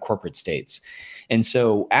incorporates or incorporate states. And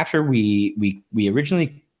so after we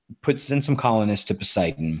originally sent some colonists to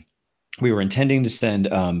Poseidon, we were intending to send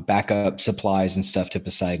backup supplies and stuff to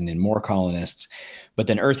Poseidon and more colonists. But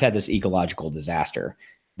then Earth had this ecological disaster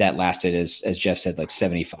that lasted, as Jeff said, like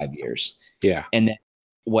 75 years. Yeah. And then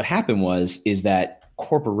what happened is that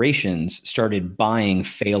corporations started buying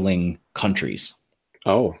failing countries.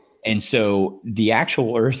 Oh. And so the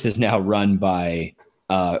actual Earth is now run by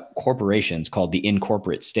corporations called the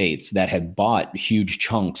incorporate states that have bought huge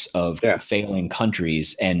chunks of failing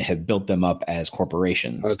countries and have built them up as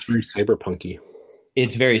corporations. Oh, it's very cyberpunky.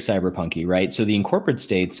 It's very cyberpunky, right? So the incorporate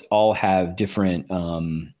states all have different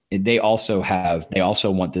they also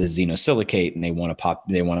want the xenosilicate, and they want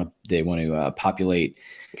to populate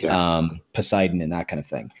Poseidon and that kind of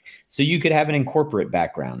thing. So you could have an incorporate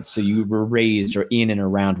background. So you were raised or in and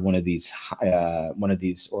around one of these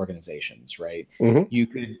organizations, right? Mm-hmm. You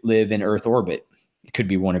could live in Earth orbit. It could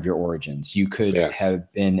be one of your origins. You could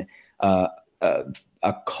have been a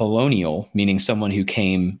colonial, meaning someone who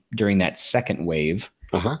came during that second wave.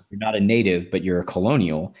 You're not a native, but you're a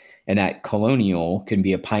colonial. And that colonial can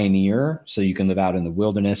be a pioneer. So you can live out in the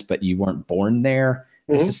wilderness, but you weren't born there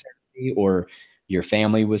necessarily, or your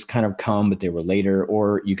family was kind of but they were later.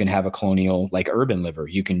 Or you can have a colonial, like urban liver.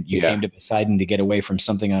 You came to Poseidon to get away from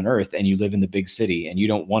something on Earth, and you live in the big city, and you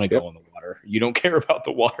don't want to go in the water. You don't care about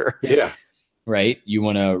the water. Yeah. Right? You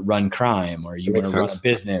want to run crime, or you want to run a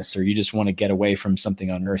business, or you just want to get away from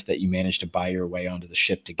something on Earth that you managed to buy your way onto the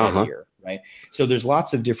ship to get here. Right? So there's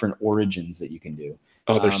lots of different origins that you can do.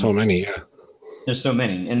 Oh, there's so many. Yeah. There's so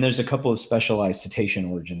many, and there's a couple of specialized cetacean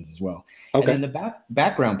origins as well. Okay. And then the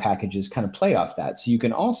background packages kind of play off that. So you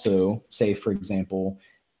can also say, for example,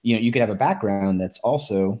 you could have a background that's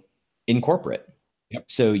also incorporate. Yep.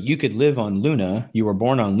 So you could live on Luna. You were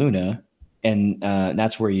born on Luna, and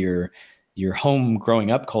that's where your home growing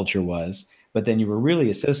up culture was. But then you were really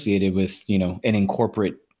associated with an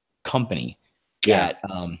incorporate company that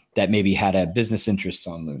maybe had a business interests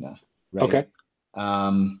on Luna. Right? Okay.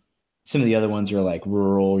 Some of the other ones are like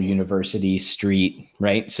rural, university, street,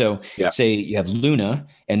 right? So say you have Luna,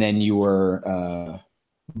 and then you were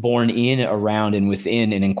born in, around, and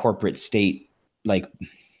within an incorporate state, like,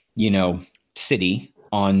 city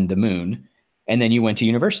on the moon, and then you went to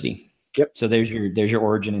university. Yep. So there's your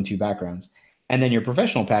origin and two backgrounds. And then your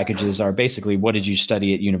professional packages are basically, what did you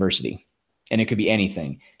study at university? And it could be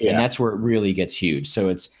anything. Yeah. And that's where it really gets huge. So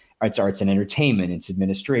it's arts and entertainment, it's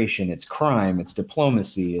administration, it's crime, it's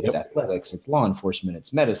diplomacy, it's athletics, it's law enforcement,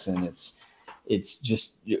 it's medicine, it's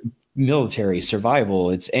just military,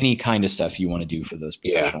 survival, it's any kind of stuff you want to do for those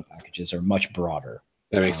professional packages are much broader.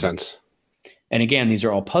 That makes sense. And again, these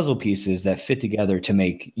are all puzzle pieces that fit together to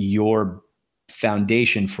make your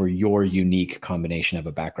foundation for your unique combination of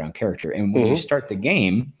a background character. And when you start the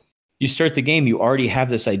game, you already have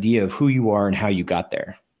this idea of who you are and how you got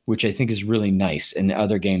there, which I think is really nice. And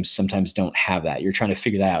other games sometimes don't have that. You're trying to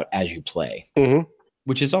figure that out as you play,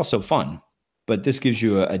 which is also fun. But this gives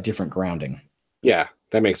you a different grounding. Yeah,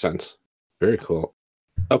 that makes sense. Very cool.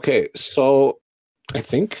 Okay, so I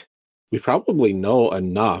think we probably know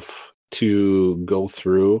enough to go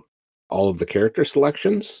through all of the character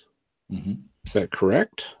selections. Is that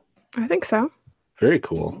correct? I think so. Very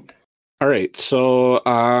cool. All right, so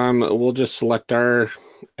we'll just select our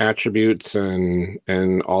attributes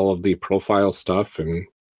and all of the profile stuff and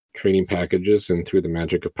training packages, and through the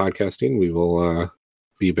magic of podcasting, we will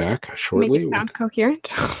be back shortly. Make it sound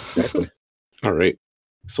coherent. Exactly. All right.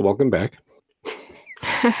 So welcome back.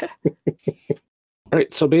 All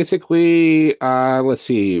right. So basically, let's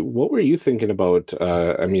see. What were you thinking about,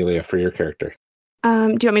 Amelia, for your character? Do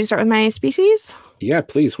you want me to start with my species? Yeah,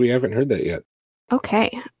 please. We haven't heard that yet.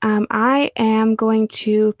 Okay. I am going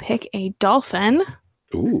to pick a dolphin.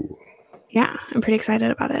 Ooh. Yeah, I'm pretty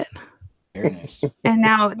excited about it. Very nice. And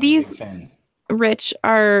now these, Rich,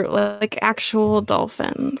 are like actual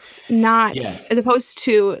dolphins, not as opposed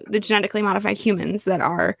to the genetically modified humans that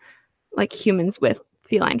are like humans with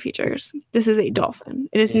feline features. This is a dolphin.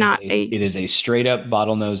 It is a straight up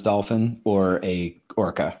bottlenose dolphin or a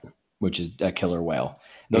orca, which is a killer whale.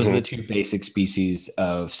 Those are the two basic species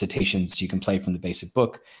of cetaceans you can play from the basic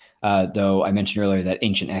book. Though I mentioned earlier that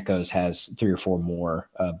Ancient Echoes has 3 or 4 more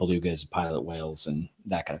belugas, pilot whales, and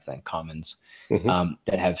that kind of thing, commons,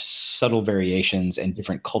 that have subtle variations and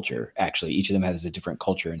different culture. Actually, each of them has a different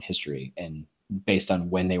culture and history, and based on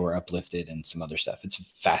when they were uplifted and some other stuff. It's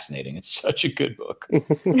fascinating. It's such a good book.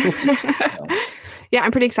 Yeah,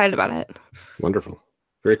 I'm pretty excited about it. Wonderful.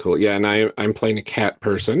 Very cool. Yeah, and I'm playing a cat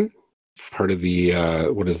person, part of the,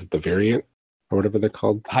 what is it, the variant? Or whatever they're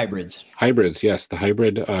called. Hybrids, yes. The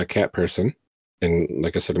hybrid cat person. And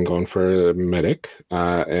like I said, I'm going for a medic.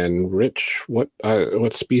 And Rich, what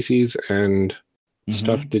species and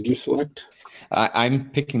stuff did you select? I'm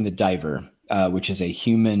picking the diver, which is a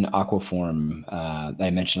human aquaform that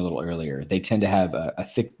I mentioned a little earlier. They tend to have a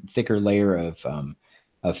thicker layer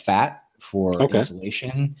of fat for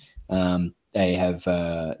insulation. They have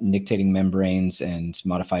nictitating membranes and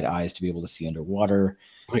modified eyes to be able to see underwater.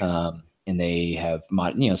 And they have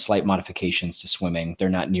slight modifications to swimming. They're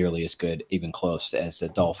not nearly as good, even close, as a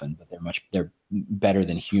dolphin, but they're better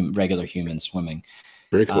than regular human swimming.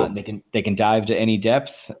 Very cool. They can dive to any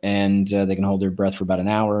depth, and they can hold their breath for about an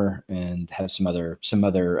hour, and have some other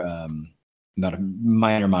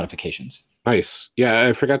minor modifications. Nice. Yeah,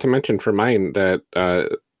 I forgot to mention for mine that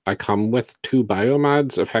I come with 2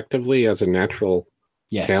 biomods effectively as a natural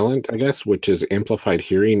talent, I guess, which is amplified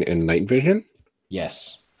hearing and night vision.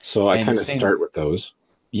 Yes. So I kind of start with those.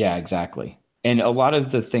 Yeah, exactly. And a lot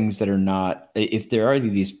of the things that are not, if there are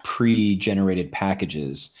these pre-generated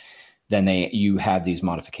packages, then you have these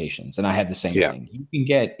modifications. And I have the same thing. You can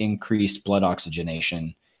get increased blood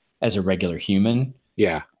oxygenation as a regular human.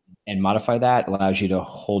 Yeah. And modify that. Allows you to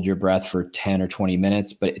hold your breath for 10 or 20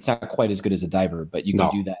 minutes, but it's not quite as good as a diver, but you can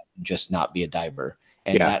do that and just not be a diver.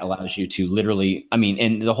 And that allows you to literally,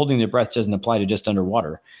 and the holding the breath doesn't apply to just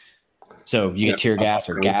underwater. So you get tear gas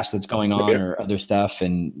or gas that's going on or other stuff,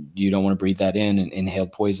 and you don't want to breathe that in and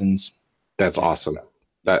inhaled poisons. That's awesome.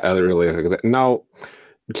 I really like that. Now,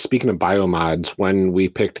 speaking of biomods, when we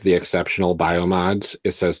picked the exceptional biomods,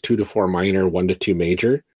 it says 2 to 4 minor, 1 to 2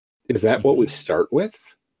 major. Is that what we start with?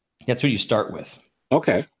 That's what you start with.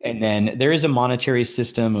 Okay. And then there is a monetary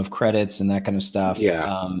system of credits and that kind of stuff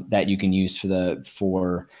that you can use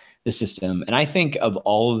for the system. And I think of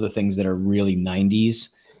all of the things that are really 90s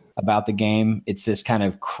about the game, it's this kind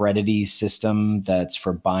of credity system that's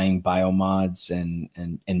for buying biomods and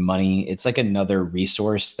money. It's like another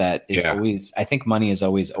resource that is always, I think money is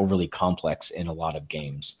always overly complex in a lot of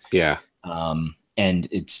games. Yeah. And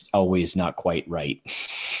it's always not quite right.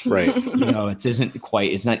 Right.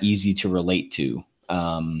 It's not easy to relate to.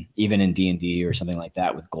 Even in D&D or something like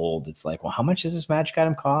that with gold, it's like, well, how much does this magic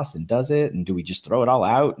item cost? And does it? And do we just throw it all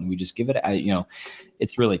out and we just give it,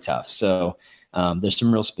 it's really tough. So there's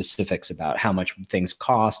some real specifics about how much things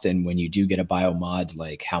cost. And when you do get a biomod,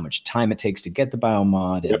 like how much time it takes to get the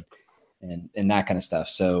biomod and that kind of stuff.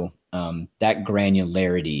 So that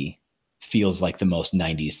granularity feels like the most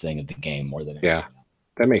 90s thing of the game more than anything. Yeah,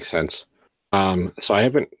 that makes sense. So I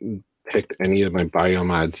haven't picked any of my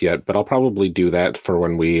biomods yet, but I'll probably do that for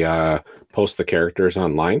when we post the characters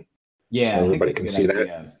online. Yeah, so everybody can see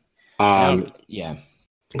that.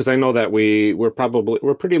 Because I know that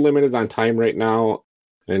we're pretty limited on time right now.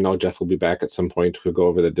 I know Jeff will be back at some point to go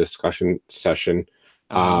over the discussion session.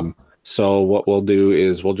 So what we'll do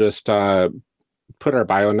is we'll just put our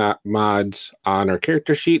biomods on our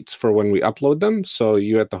character sheets for when we upload them. So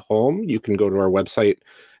you at the home, you can go to our website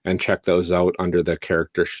and check those out under the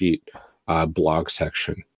character sheet blog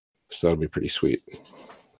section. So that'll be pretty sweet.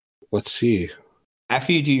 Let's see.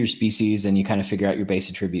 After you do your species and you kind of figure out your base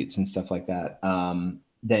attributes and stuff like that,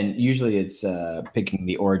 then usually it's picking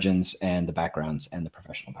the origins and the backgrounds and the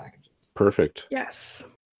professional packages. Perfect. Yes.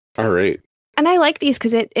 All right. And I like these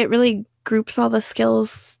because it really groups all the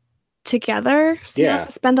skills together. So you don't have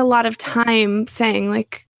to spend a lot of time saying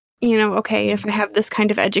like, okay, if I have this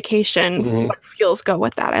kind of education, what skills go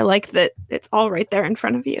with that? I like that it's all right there in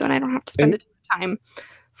front of you and I don't have to spend a ton of time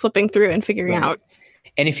flipping through and figuring out.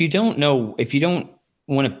 And if you don't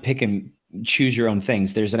want to pick and choose your own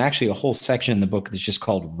things, there's actually a whole section in the book that's just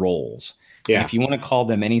called roles. Yeah. And if you want to call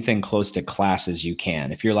them anything close to classes, you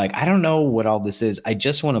can. If you're like, I don't know what all this is, I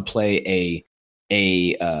just want to play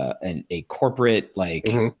a corporate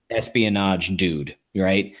espionage dude,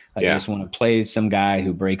 right? Like I just want to play some guy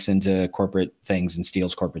who breaks into corporate things and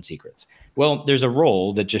steals corporate secrets. Well, there's a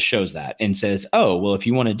role that just shows that and says, oh, well, if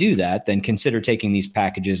you want to do that, then consider taking these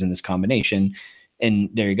packages in this combination. And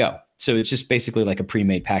there you go. So it's just basically like a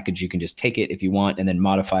pre-made package. You can just take it if you want and then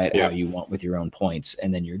modify it how you want with your own points,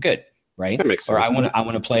 and then you're good, right? That makes sense. Or I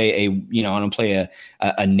want to play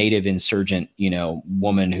a native insurgent,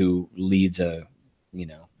 woman who leads a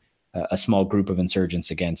small group of insurgents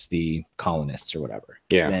against the colonists or whatever.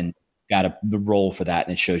 Yeah. Then got the role for that,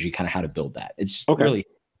 and it shows you kind of how to build that. It's really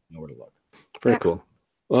where to look. Very cool.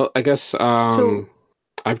 Well, I guess so,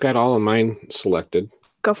 I've got all of mine selected.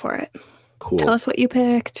 Go for it. Cool. Tell us what you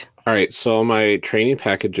picked. All right. So my training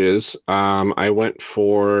packages, I went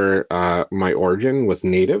for my origin was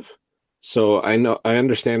native. So I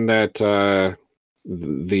understand that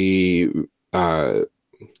the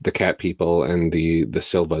cat people and the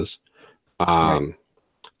Silvas,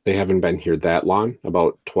 they haven't been here that long,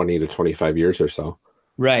 about 20 to 25 years or so.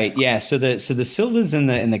 Right. Yeah. So the Silvas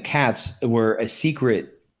and the cats were a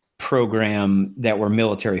secret program that were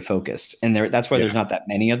military focused, and that's why there's not that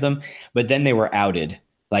many of them. But then they were outed.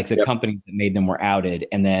 Like the companies that made them were outed,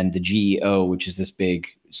 and then the GEO, which is this big,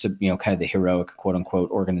 kind of the heroic quote unquote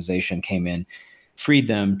organization, came in, freed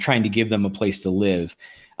them, trying to give them a place to live.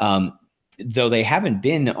 Though they haven't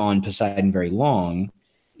been on Poseidon very long,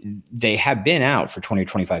 they have been out for 20 or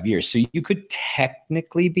 25 years. So you could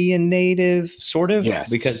technically be a native, sort of,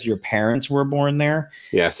 because your parents were born there.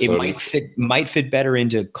 Yes, it might fit better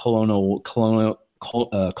into colonial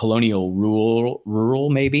rural,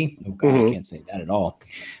 maybe. Oh God, I can't say that at all.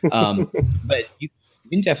 But you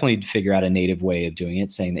can definitely figure out a native way of doing it,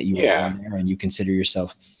 saying that you were born there and you consider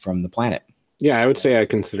yourself from the planet. Yeah, I would say I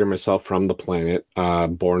consider myself from the planet,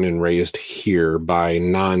 born and raised here by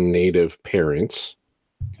non-native parents.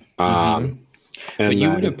 But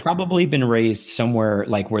you would have probably been raised somewhere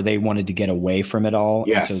like where they wanted to get away from it all.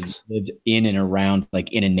 Yes. And so lived in and around,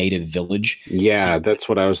 like in a native village. Yeah, so that's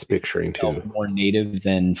what I was picturing too. More native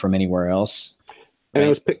than from anywhere else. And I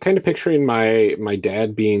was kind of picturing my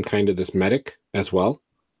dad being kind of this medic as well.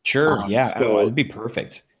 Sure. So it would be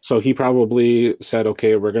perfect. So he probably said,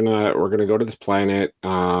 okay, we're gonna go to this planet,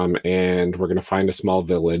 and we're gonna find a small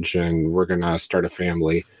village, and we're gonna start a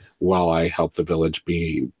family while I help the village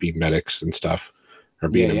be medics and stuff, or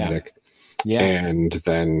being a medic. Yeah. And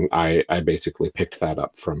then I basically picked that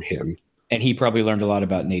up from him. And he probably learned a lot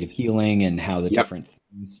about native healing and how the different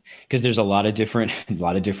because there's a lot of different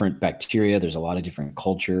bacteria. There's a lot of different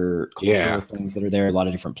cultural things that are there. A lot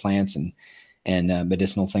of different plants and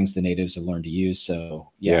medicinal things the natives have learned to use.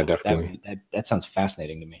 So Yeah, definitely. That sounds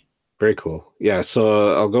fascinating to me. Very cool. Yeah,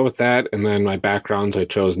 so I'll go with that. And then my backgrounds, I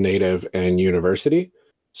chose native and university.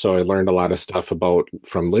 So I learned a lot of stuff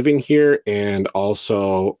from living here, and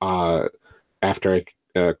also after I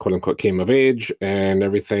quote unquote came of age and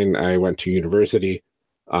everything, I went to university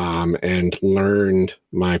and learned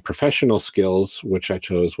my professional skills, which I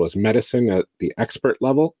chose was medicine at the expert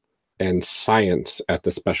level and science at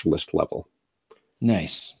the specialist level.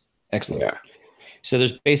 Nice. Excellent. Yeah. So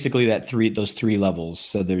there's basically those three levels.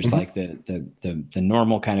 So there's like the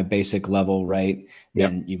normal kind of basic level, right?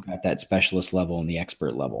 Yep. Then you've got that specialist level and the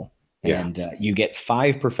expert level. Yeah. And you get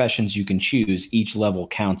 5 professions you can choose. Each level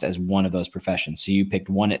counts as one of those professions. So you picked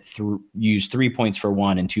one use 3 points for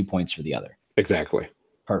one and 2 points for the other. Exactly.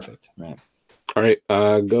 Perfect. Right. All right.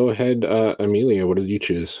 Go ahead, Amelia. What did you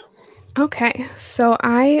choose? Okay, so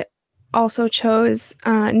I also chose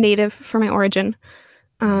native for my origin.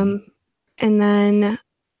 And then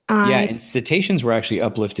and cetaceans were actually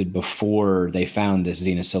uplifted before they found this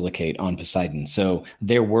xenosilicate on Poseidon. So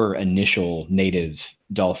there were initial native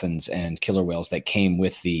dolphins and killer whales that came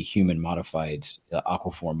with the human modified,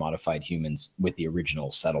 aquaform modified humans with the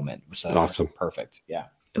original settlement. So Awesome. Perfect. Yeah.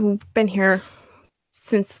 Been here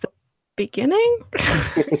since the beginning.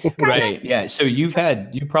 Right. Yeah. So you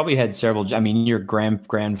probably had several. I mean, your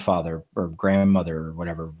grandfather or grandmother or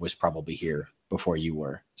whatever was probably here before you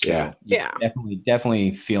were. So yeah.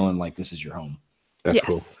 Definitely feeling like this is your home. That's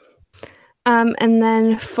cool. And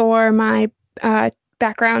then for my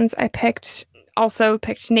backgrounds, I also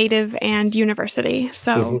picked native and university.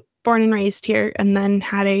 So born and raised here, and then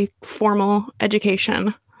had a formal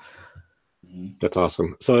education. That's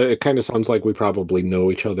awesome. So it kind of sounds like we probably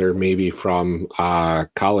know each other maybe from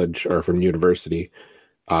college or from university,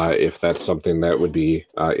 if that's something that would be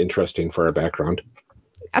interesting for our background.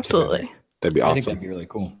 Absolutely. That'd be awesome. I think that'd be really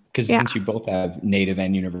cool. Because since you both have native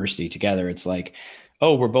and university together, it's like,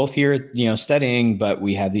 oh, we're both here, studying, but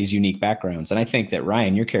we have these unique backgrounds. And I think that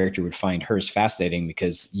Ryan, your character, would find hers fascinating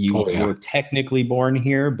because you were technically born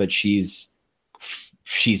here, but she's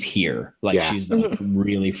here. Like she's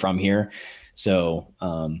really from here. So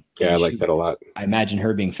I like that a lot. I imagine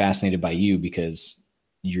her being fascinated by you because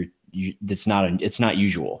it's not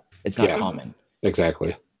usual. It's not common.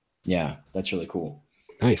 Exactly. Yeah, that's really cool.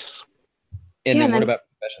 Nice. And then what about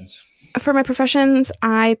professions? For my professions,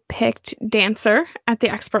 I picked dancer at the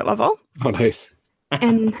expert level. Oh, nice.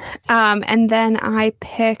 And then I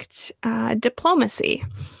picked diplomacy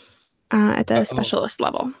at the specialist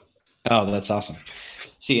level. Oh, that's awesome.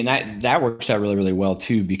 See, and that works out really, really well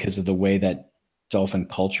too, because of the way that dolphin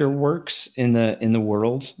culture works in the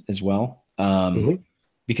world as well.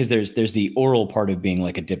 Because there's the oral part of being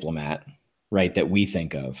like a diplomat, right, that we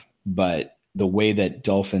think of, but the way that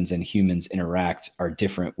dolphins and humans interact are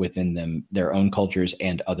different within their own cultures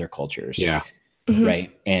and other cultures. Yeah.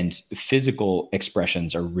 Right. And physical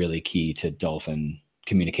expressions are really key to dolphin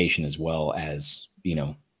communication, as well as,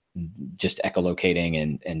 just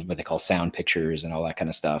echolocating and what they call sound pictures and all that kind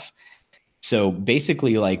of stuff. So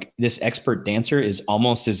basically, like, this expert dancer is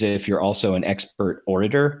almost as if you're also an expert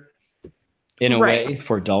orator in a way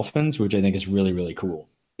for dolphins, which I think is really, really cool.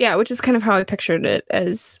 Yeah, which is kind of how I pictured it,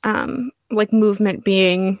 as like movement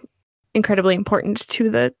being incredibly important to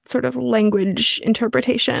the sort of language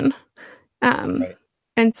interpretation.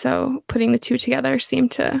 And so putting the two together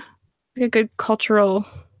seemed to be a good cultural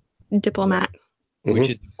diplomat.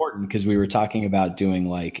 Which is important because we were talking about doing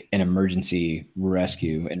like an emergency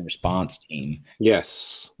rescue and response team.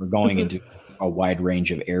 Yes. We're going into a wide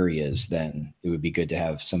range of areas, then it would be good to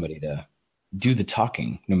have somebody to do the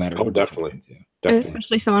talking, no matter what. Definitely. And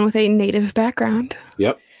especially someone with a native background.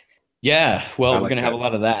 Yep. Yeah. Well, we're going to have a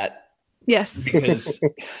lot of that. Yes. Because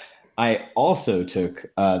I also took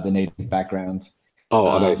the native background.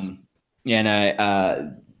 Oh, nice.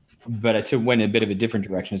 And but I went a bit of a different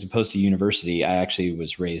direction. As opposed to university, I actually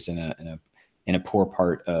was raised in a poor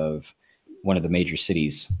part of one of the major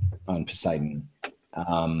cities on Poseidon.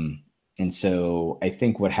 And so I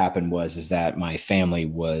think what happened is that my family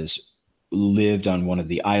lived on one of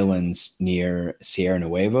the islands near Sierra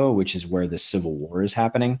Nueva, which is where the Civil War is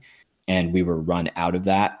happening. And we were run out of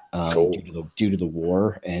that due to the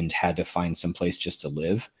war, and had to find some place just to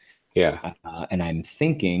live. Yeah. And I'm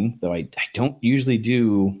thinking, though I don't usually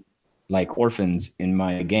do like orphans in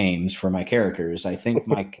my games for my characters, I think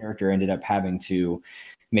my character ended up having to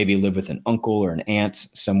maybe live with an uncle or an aunt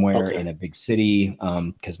somewhere in a big city,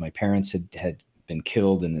 because my parents had been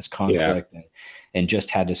killed in this conflict and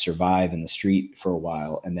just had to survive in the street for a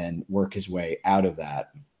while and then work his way out of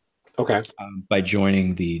that. Okay. By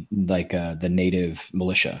joining the native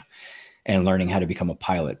militia and learning how to become a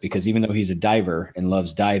pilot, because even though he's a diver and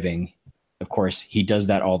loves diving, of course he does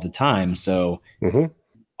that all the time. So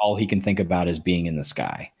all he can think about is being in the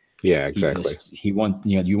sky. Yeah, exactly. You want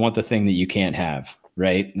the thing that you can't have.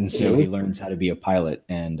 Right. And so he learns how to be a pilot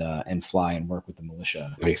and fly and work with the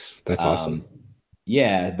militia. Nice. That's awesome.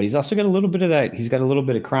 Yeah, but he's also got a little bit of that. He's got a little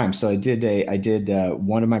bit of crime. So I did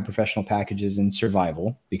one of my professional packages in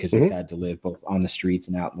survival, because he's had to live both on the streets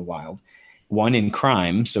and out in the wild. One in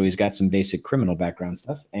crime, so he's got some basic criminal background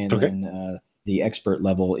stuff, and then the expert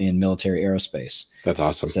level in military aerospace. That's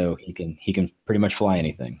awesome. So he can pretty much fly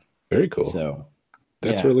anything. Very cool. So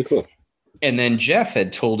that's really cool. And then Jeff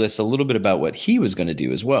had told us a little bit about what he was going to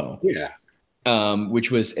do as well. Yeah.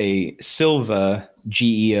 Which was a Silva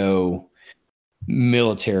GEO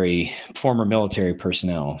former military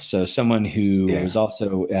personnel. So someone who was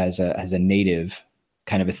also as a native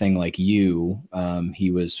kind of a thing like you. He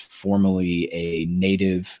was formerly a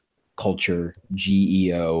native culture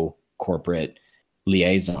GEO corporate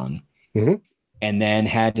liaison. And then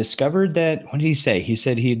had discovered that, what did he say? He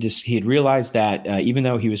said he had realized that even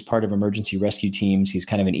though he was part of emergency rescue teams, he's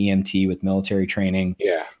kind of an EMT with military training.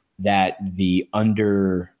 Yeah. That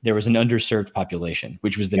there was an underserved population,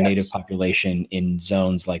 which was the native population in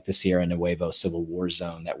zones like the Sierra Nuevo Civil War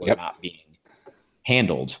zone that were not being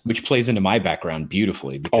handled, which plays into my background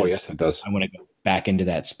beautifully, because it does. I want to go back into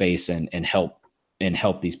that space and help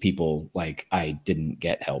these people like I didn't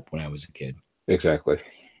get help when I was a kid. Exactly.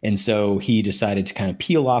 And so he decided to kind of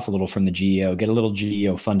peel off a little from the GEO, get a little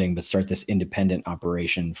GEO funding, but start this independent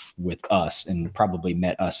operation with us, and probably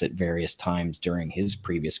met us at various times during his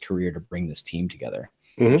previous career to bring this team together,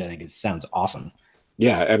 which I think sounds awesome.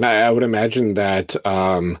 Yeah. And I would imagine that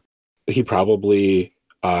he probably,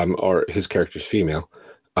 or his character's female,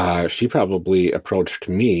 she probably approached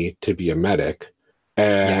me to be a medic.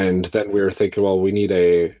 And then we were thinking, well, we need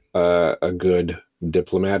a good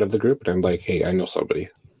diplomat of the group. And I'm like, hey, I know somebody.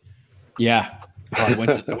 Yeah. Well,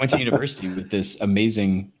 I went to university with this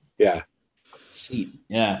amazing seat.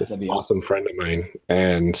 Yeah. This awesome friend of mine.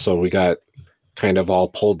 And so we got kind of all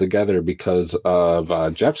pulled together because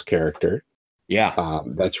of Jeff's character. Yeah.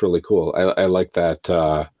 That's really cool. I like that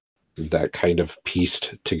that kind of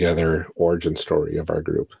pieced together origin story of our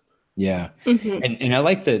group. Yeah. And I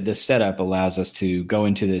like the setup allows us to go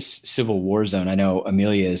into this Civil War zone. I know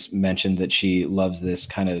Amelia has mentioned that she loves this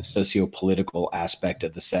kind of socio-political aspect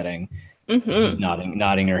of the setting. She's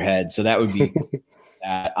nodding her head. So that would be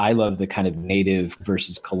that. I love the kind of native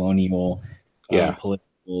versus colonial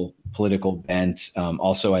political bent.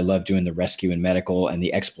 Also, I love doing the rescue and medical and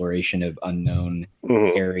the exploration of unknown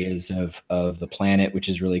areas of the planet, which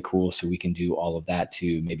is really cool. So we can do all of that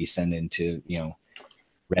to maybe send into,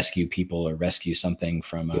 rescue people or rescue something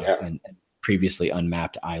from a previously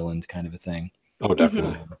unmapped island kind of a thing. Oh,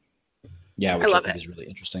 definitely. Which I think is really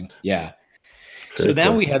interesting. Yeah. So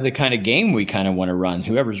now we have the kind of game we kind of want to run.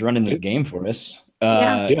 Whoever's running this game for us,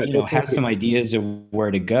 have some ideas of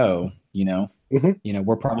where to go.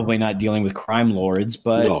 We're probably not dealing with crime lords,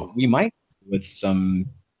 but we might with some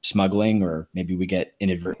smuggling, or maybe we get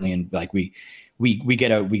inadvertently and like we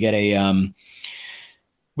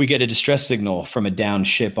get a distress signal from a downed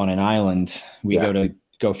ship on an island. We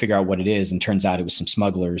go figure out what it is, and turns out it was some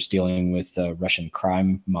smugglers dealing with the Russian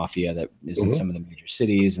crime mafia that is in some of the major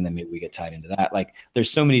cities, and then maybe we get tied into that. Like,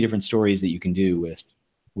 there's so many different stories that you can do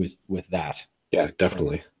with that. Yeah,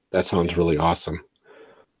 definitely. So, that sounds really awesome.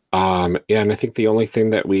 And I think the only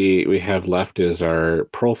thing that we have left is our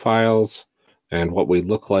profiles and what we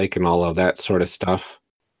look like and all of that sort of stuff.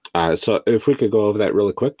 So if we could go over that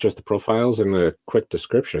really quick, just the profiles and a quick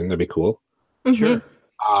description, that'd be cool. Sure.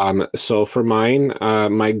 So for mine,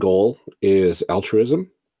 my goal is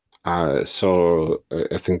altruism. So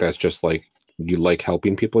I think that's just like, you like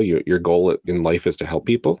helping people. Your goal in life is to help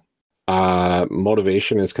people.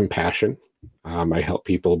 Motivation is compassion. I help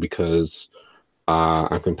people because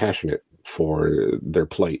I'm compassionate for their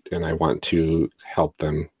plight, and I want to help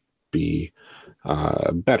them be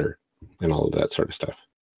better and all of that sort of stuff.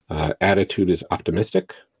 Attitude is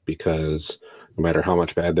optimistic, because no matter how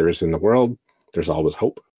much bad there is in the world, there's always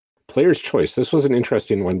hope. Player's choice. This was an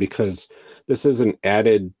interesting one because this is an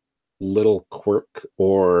added little quirk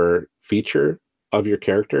or feature of your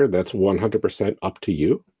character that's 100% up to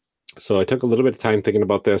you. So I took a little bit of time thinking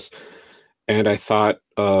about this, and I thought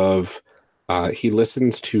of he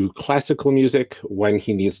listens to classical music when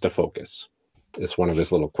he needs to focus. It's one of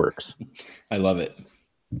his little quirks. I love it.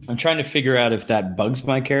 I'm trying to figure out if that bugs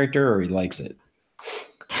my character or he likes it.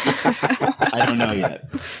 I don't know yet.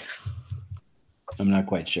 I'm not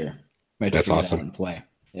quite sure. Might That's figure that awesome. out and play.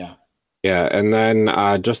 Yeah. Yeah, and then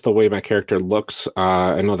just the way my character looks,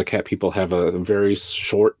 I know the cat people have a very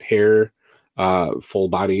short hair, full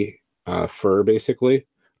body fur, basically.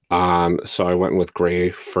 So I went with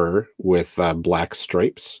gray fur with black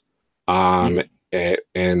stripes. And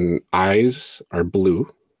eyes are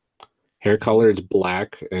blue. Hair color is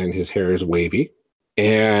black, and his hair is wavy.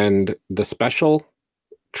 And the special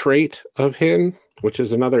trait of him, which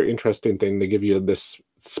is another interesting thing, they give you this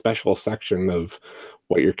special section of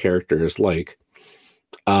what your character is like.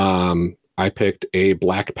 I picked a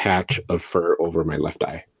black patch of fur over my left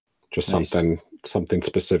eye. Just Nice. something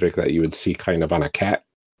specific that you would see kind of on a cat,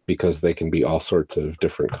 because they can be all sorts of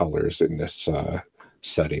different colors in this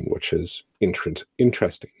setting, which is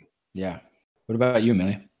interesting. Yeah. What about you,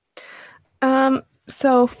 Millie?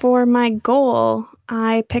 So for my goal,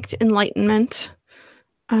 I picked enlightenment.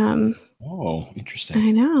 Oh, interesting.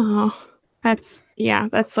 I know. That's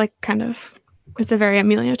like kind of, it's a very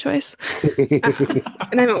Amelia choice.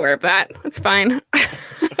 And I'm aware of that. It's fine.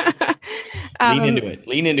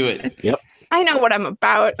 Lean into it. Yep. I know what I'm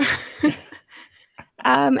about.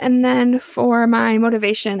 And then for my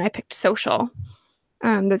motivation, I picked social.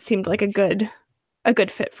 That seemed like a good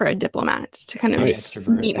fit for a diplomat to kind of Nice.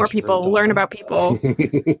 meet more people, learn about people.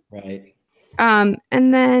 Right. And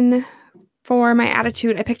then for my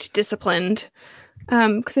attitude, I picked disciplined,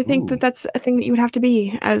 because I think that's a thing that you would have to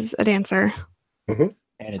be as a dancer. And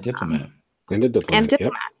a diplomat. And a diplomat.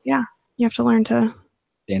 Yep. Yeah. You have to learn to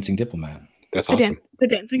Dancing diplomat. That's awesome. the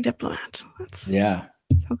dancing diplomat. Yeah.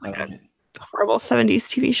 Sounds like I love a it. horrible 70s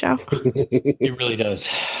TV show. It really does.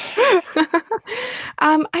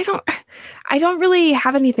 I don't really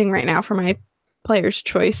have anything right now for my player's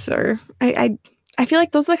choice, or I feel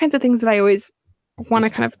like those are the kinds of things that I always want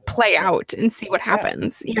to kind of play out and see what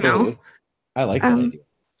happens, you know? I like that idea.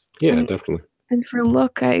 Yeah, and- definitely. And for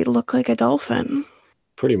look, I look like a dolphin.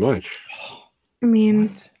 Pretty much. I mean,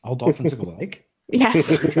 What? All dolphins look alike? yes.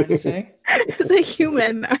 What are you trying to say? As a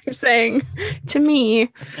human, I'm saying to me.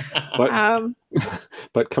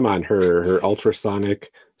 But come on, her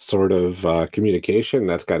ultrasonic sort of communication,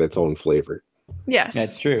 that's got its own flavor. Yes.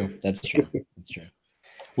 That's true. That's true.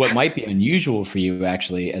 What might be unusual for you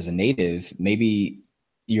actually as a native, maybe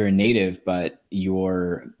you're a native, but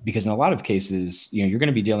because in a lot of cases, you're going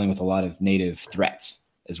to be dealing with a lot of native threats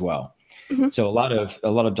as well. Mm-hmm. So a lot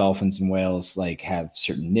of dolphins and whales like have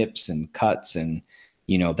certain nips and cuts and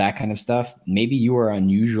that kind of stuff. Maybe you are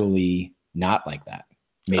unusually not like that.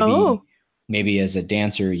 Maybe as a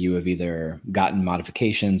dancer, you have either gotten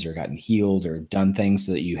modifications or gotten healed or done things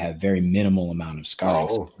so that you have very minimal amount of scarring.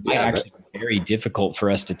 So it might actually be very difficult for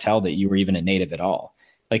us to tell that you were even a native at all.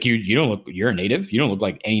 Like you're a native. You don't look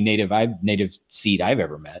like any native seed I've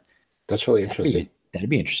ever met. That's really interesting. That'd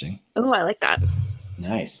be interesting. Oh, I like that.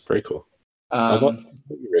 Nice. Very cool. How about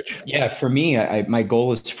you, Rich? Yeah, for me, my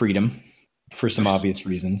goal is freedom for some obvious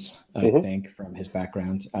reasons, I think, from his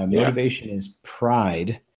background. Motivation is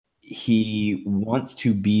pride. He wants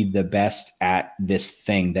to be the best at this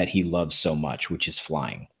thing that he loves so much, which is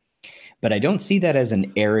flying. But I don't see that as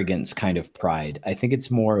an arrogance kind of pride. I think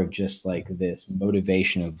it's more of just like this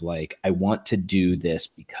motivation of like, I want to do this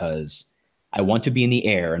because I want to be in the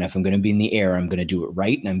air. And if I'm going to be in the air, I'm going to do it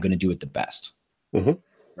right. And I'm going to do it the best.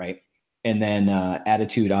 Right. And then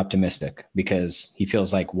attitude optimistic, because he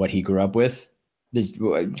feels like what he grew up with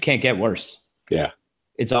can't get worse. Yeah.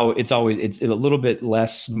 It's a little bit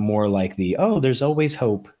less, more like there's always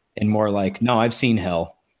hope, and more like, no, I've seen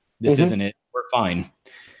hell. This isn't it. We're fine.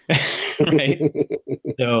 Right.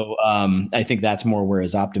 So I think that's more where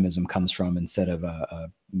his optimism comes from, instead of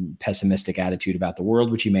a pessimistic attitude about the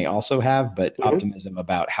world, which he may also have, but optimism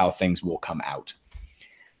about how things will come out.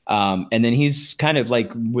 And then he's kind of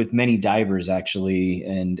like with many divers actually,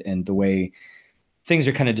 and the way things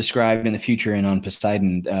are kind of described in the future and on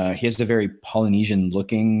Poseidon, he has a very Polynesian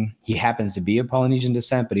looking, he happens to be of Polynesian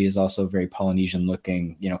descent, but he is also very Polynesian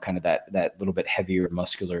looking, kind of that little bit heavier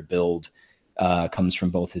muscular build, comes from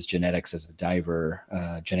both his genetics as a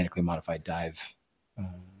diver, genetically modified dive,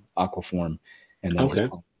 aquaform, and then his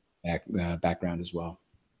background as well.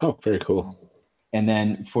 Oh, very cool. And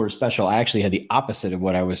then for special, I actually had the opposite of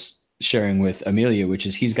what I was sharing with Amelia, which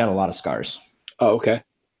is he's got a lot of scars. Oh, okay.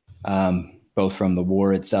 Both from the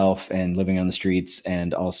war itself and living on the streets,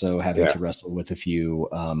 and also having to wrestle with a few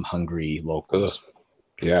hungry locals.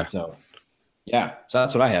 Yeah. So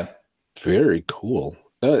that's what I have. Very cool.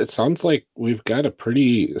 It sounds like we've got a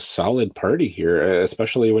pretty solid party here,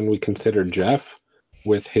 especially when we consider Jeff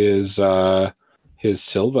with his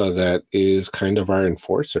Silva that is kind of our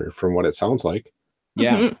enforcer, from what it sounds like.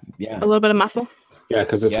 Yeah, A little bit of muscle. Yeah,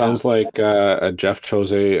 because it sounds like Jeff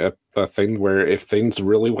chose a thing where if things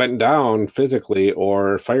really went down physically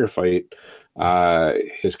or firefight,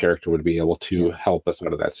 his character would be able to help us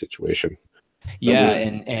out of that situation. Yeah,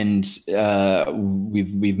 and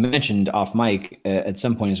we've mentioned off mic at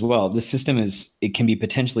some point as well. This system it can be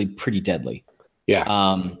potentially pretty deadly.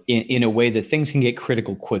 Yeah. In a way that things can get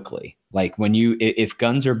critical quickly. Like if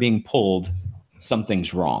guns are being pulled,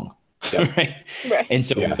 something's wrong. Yep. Right. And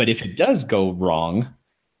so, Yeah. but if it does go wrong,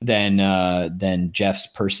 then Jeff's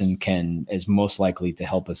person is most likely to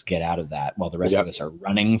help us get out of that while the rest of us are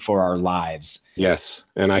running for our lives. Yes.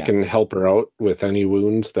 And I can help her out with any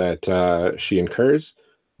wounds that she incurs.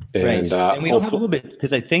 And, right. And we all have a little bit,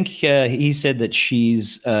 because I think he said that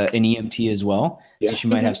she's an EMT as well. Yeah. So she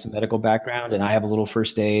might have some medical background, and I have a little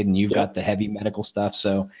first aid, and you've got the heavy medical stuff.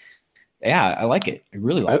 So yeah, I like it. I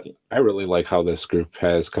really like it. I really like how this group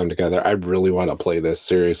has come together. I really want to play this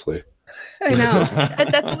seriously. I know.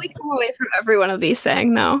 That's what we come away from every one of these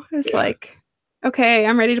saying, though. It's like, okay,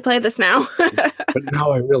 I'm ready to play this now. But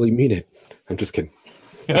now I really mean it. I'm just kidding.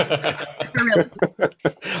 I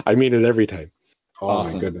mean it every time. Oh,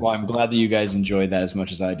 awesome. Well, I'm glad that you guys enjoyed that as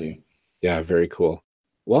much as I do. Yeah, very cool.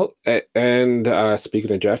 Well, and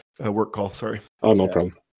speaking of Jeff. Work call, sorry. Oh, no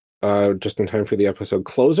problem. Just in time for the episode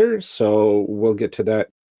closer, so we'll get to that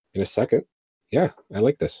in a second. Yeah, I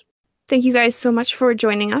like this. Thank you guys so much for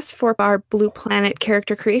joining us for our Blue Planet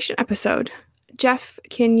character creation episode. Jeff,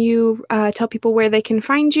 can you tell people where they can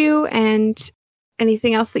find you and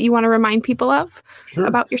anything else that you want to remind people of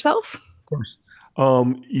about yourself? Of course.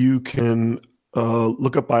 You can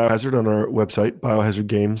look up Biohazard on our website,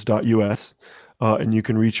 biohazardgames.us, and you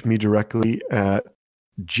can reach me directly at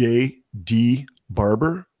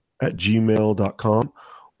jdbarber@gmail.com,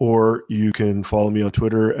 or you can follow me on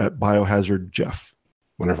Twitter at biohazardjeff.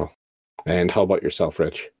 Wonderful. And how about yourself,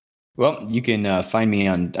 Rich? Well, you can find me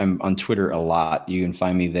on Twitter a lot. You can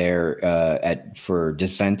find me there for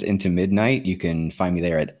Descent into Midnight. You can find me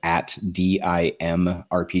there at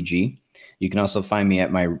DIMRPG. You can also find me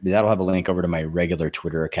at that'll have a link over to my regular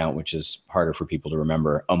Twitter account, which is harder for people to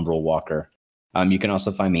remember, Umbral Walker. You can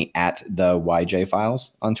also find me at the YJ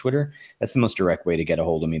Files on Twitter. That's the most direct way to get a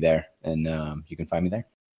hold of me there. And you can find me there.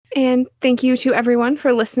 And thank you to everyone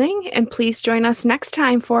for listening. And please join us next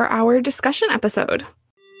time for our discussion episode.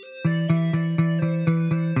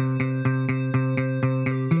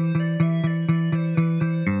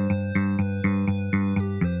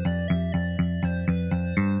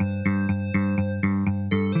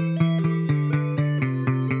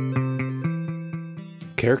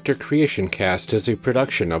 Character Creation Cast is a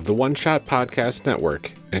production of the One Shot Podcast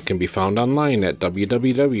Network and can be found online at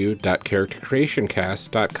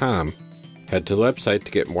www.charactercreationcast.com. Head to the website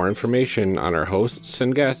to get more information on our hosts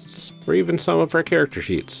and guests, or even some of our character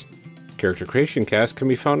sheets. Character Creation Cast can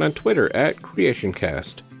be found on Twitter at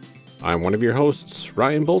CreationCast. I'm one of your hosts,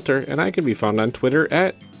 Ryan Bolter, and I can be found on Twitter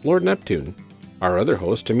at Lord Neptune. Our other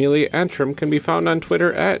host, Amelia Antrim, can be found on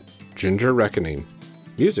Twitter at Ginger Reckoning.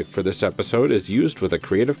 Music for this episode is used with a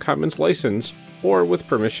Creative Commons license or with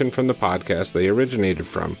permission from the podcast they originated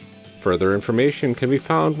from. Further information can be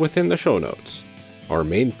found within the show notes. Our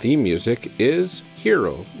main theme music is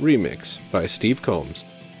Hero Remix by Steve Combs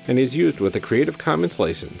and is used with a Creative Commons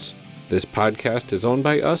license. This podcast is owned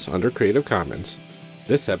by us under Creative Commons.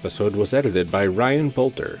 This episode was edited by Ryan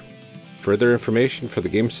Bolter. Further information for the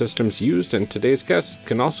game systems used and today's guests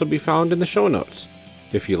can also be found in the show notes.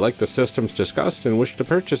 If you like the systems discussed and wish to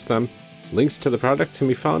purchase them, links to the product can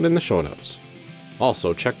be found in the show notes.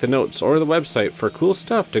 Also, check the notes or the website for cool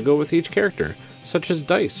stuff to go with each character, such as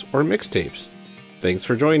dice or mixtapes. Thanks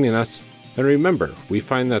for joining us, and remember, we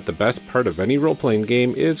find that the best part of any role-playing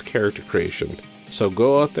game is character creation, so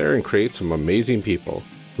go out there and create some amazing people.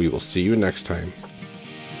 We will see you next time.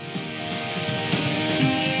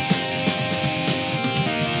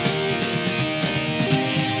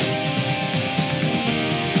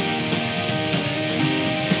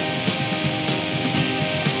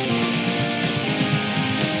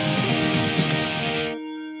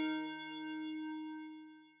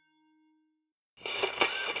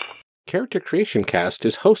 Character Creation Cast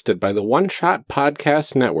is hosted by the One Shot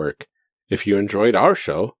Podcast Network. If you enjoyed our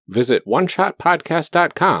show, visit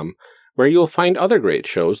oneshotpodcast.com, where you'll find other great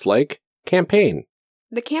shows like Campaign.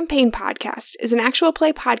 The Campaign Podcast is an actual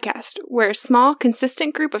play podcast where a small,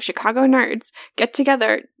 consistent group of Chicago nerds get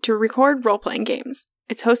together to record role-playing games.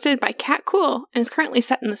 It's hosted by Kat Cool and is currently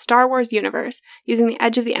set in the Star Wars universe using the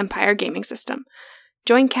Edge of the Empire gaming system.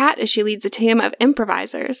 Join Kat as she leads a team of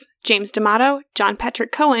improvisers, James D'Amato, John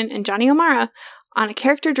Patrick Cohen, and Johnny O'Mara, on a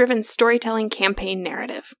character-driven storytelling campaign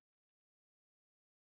narrative.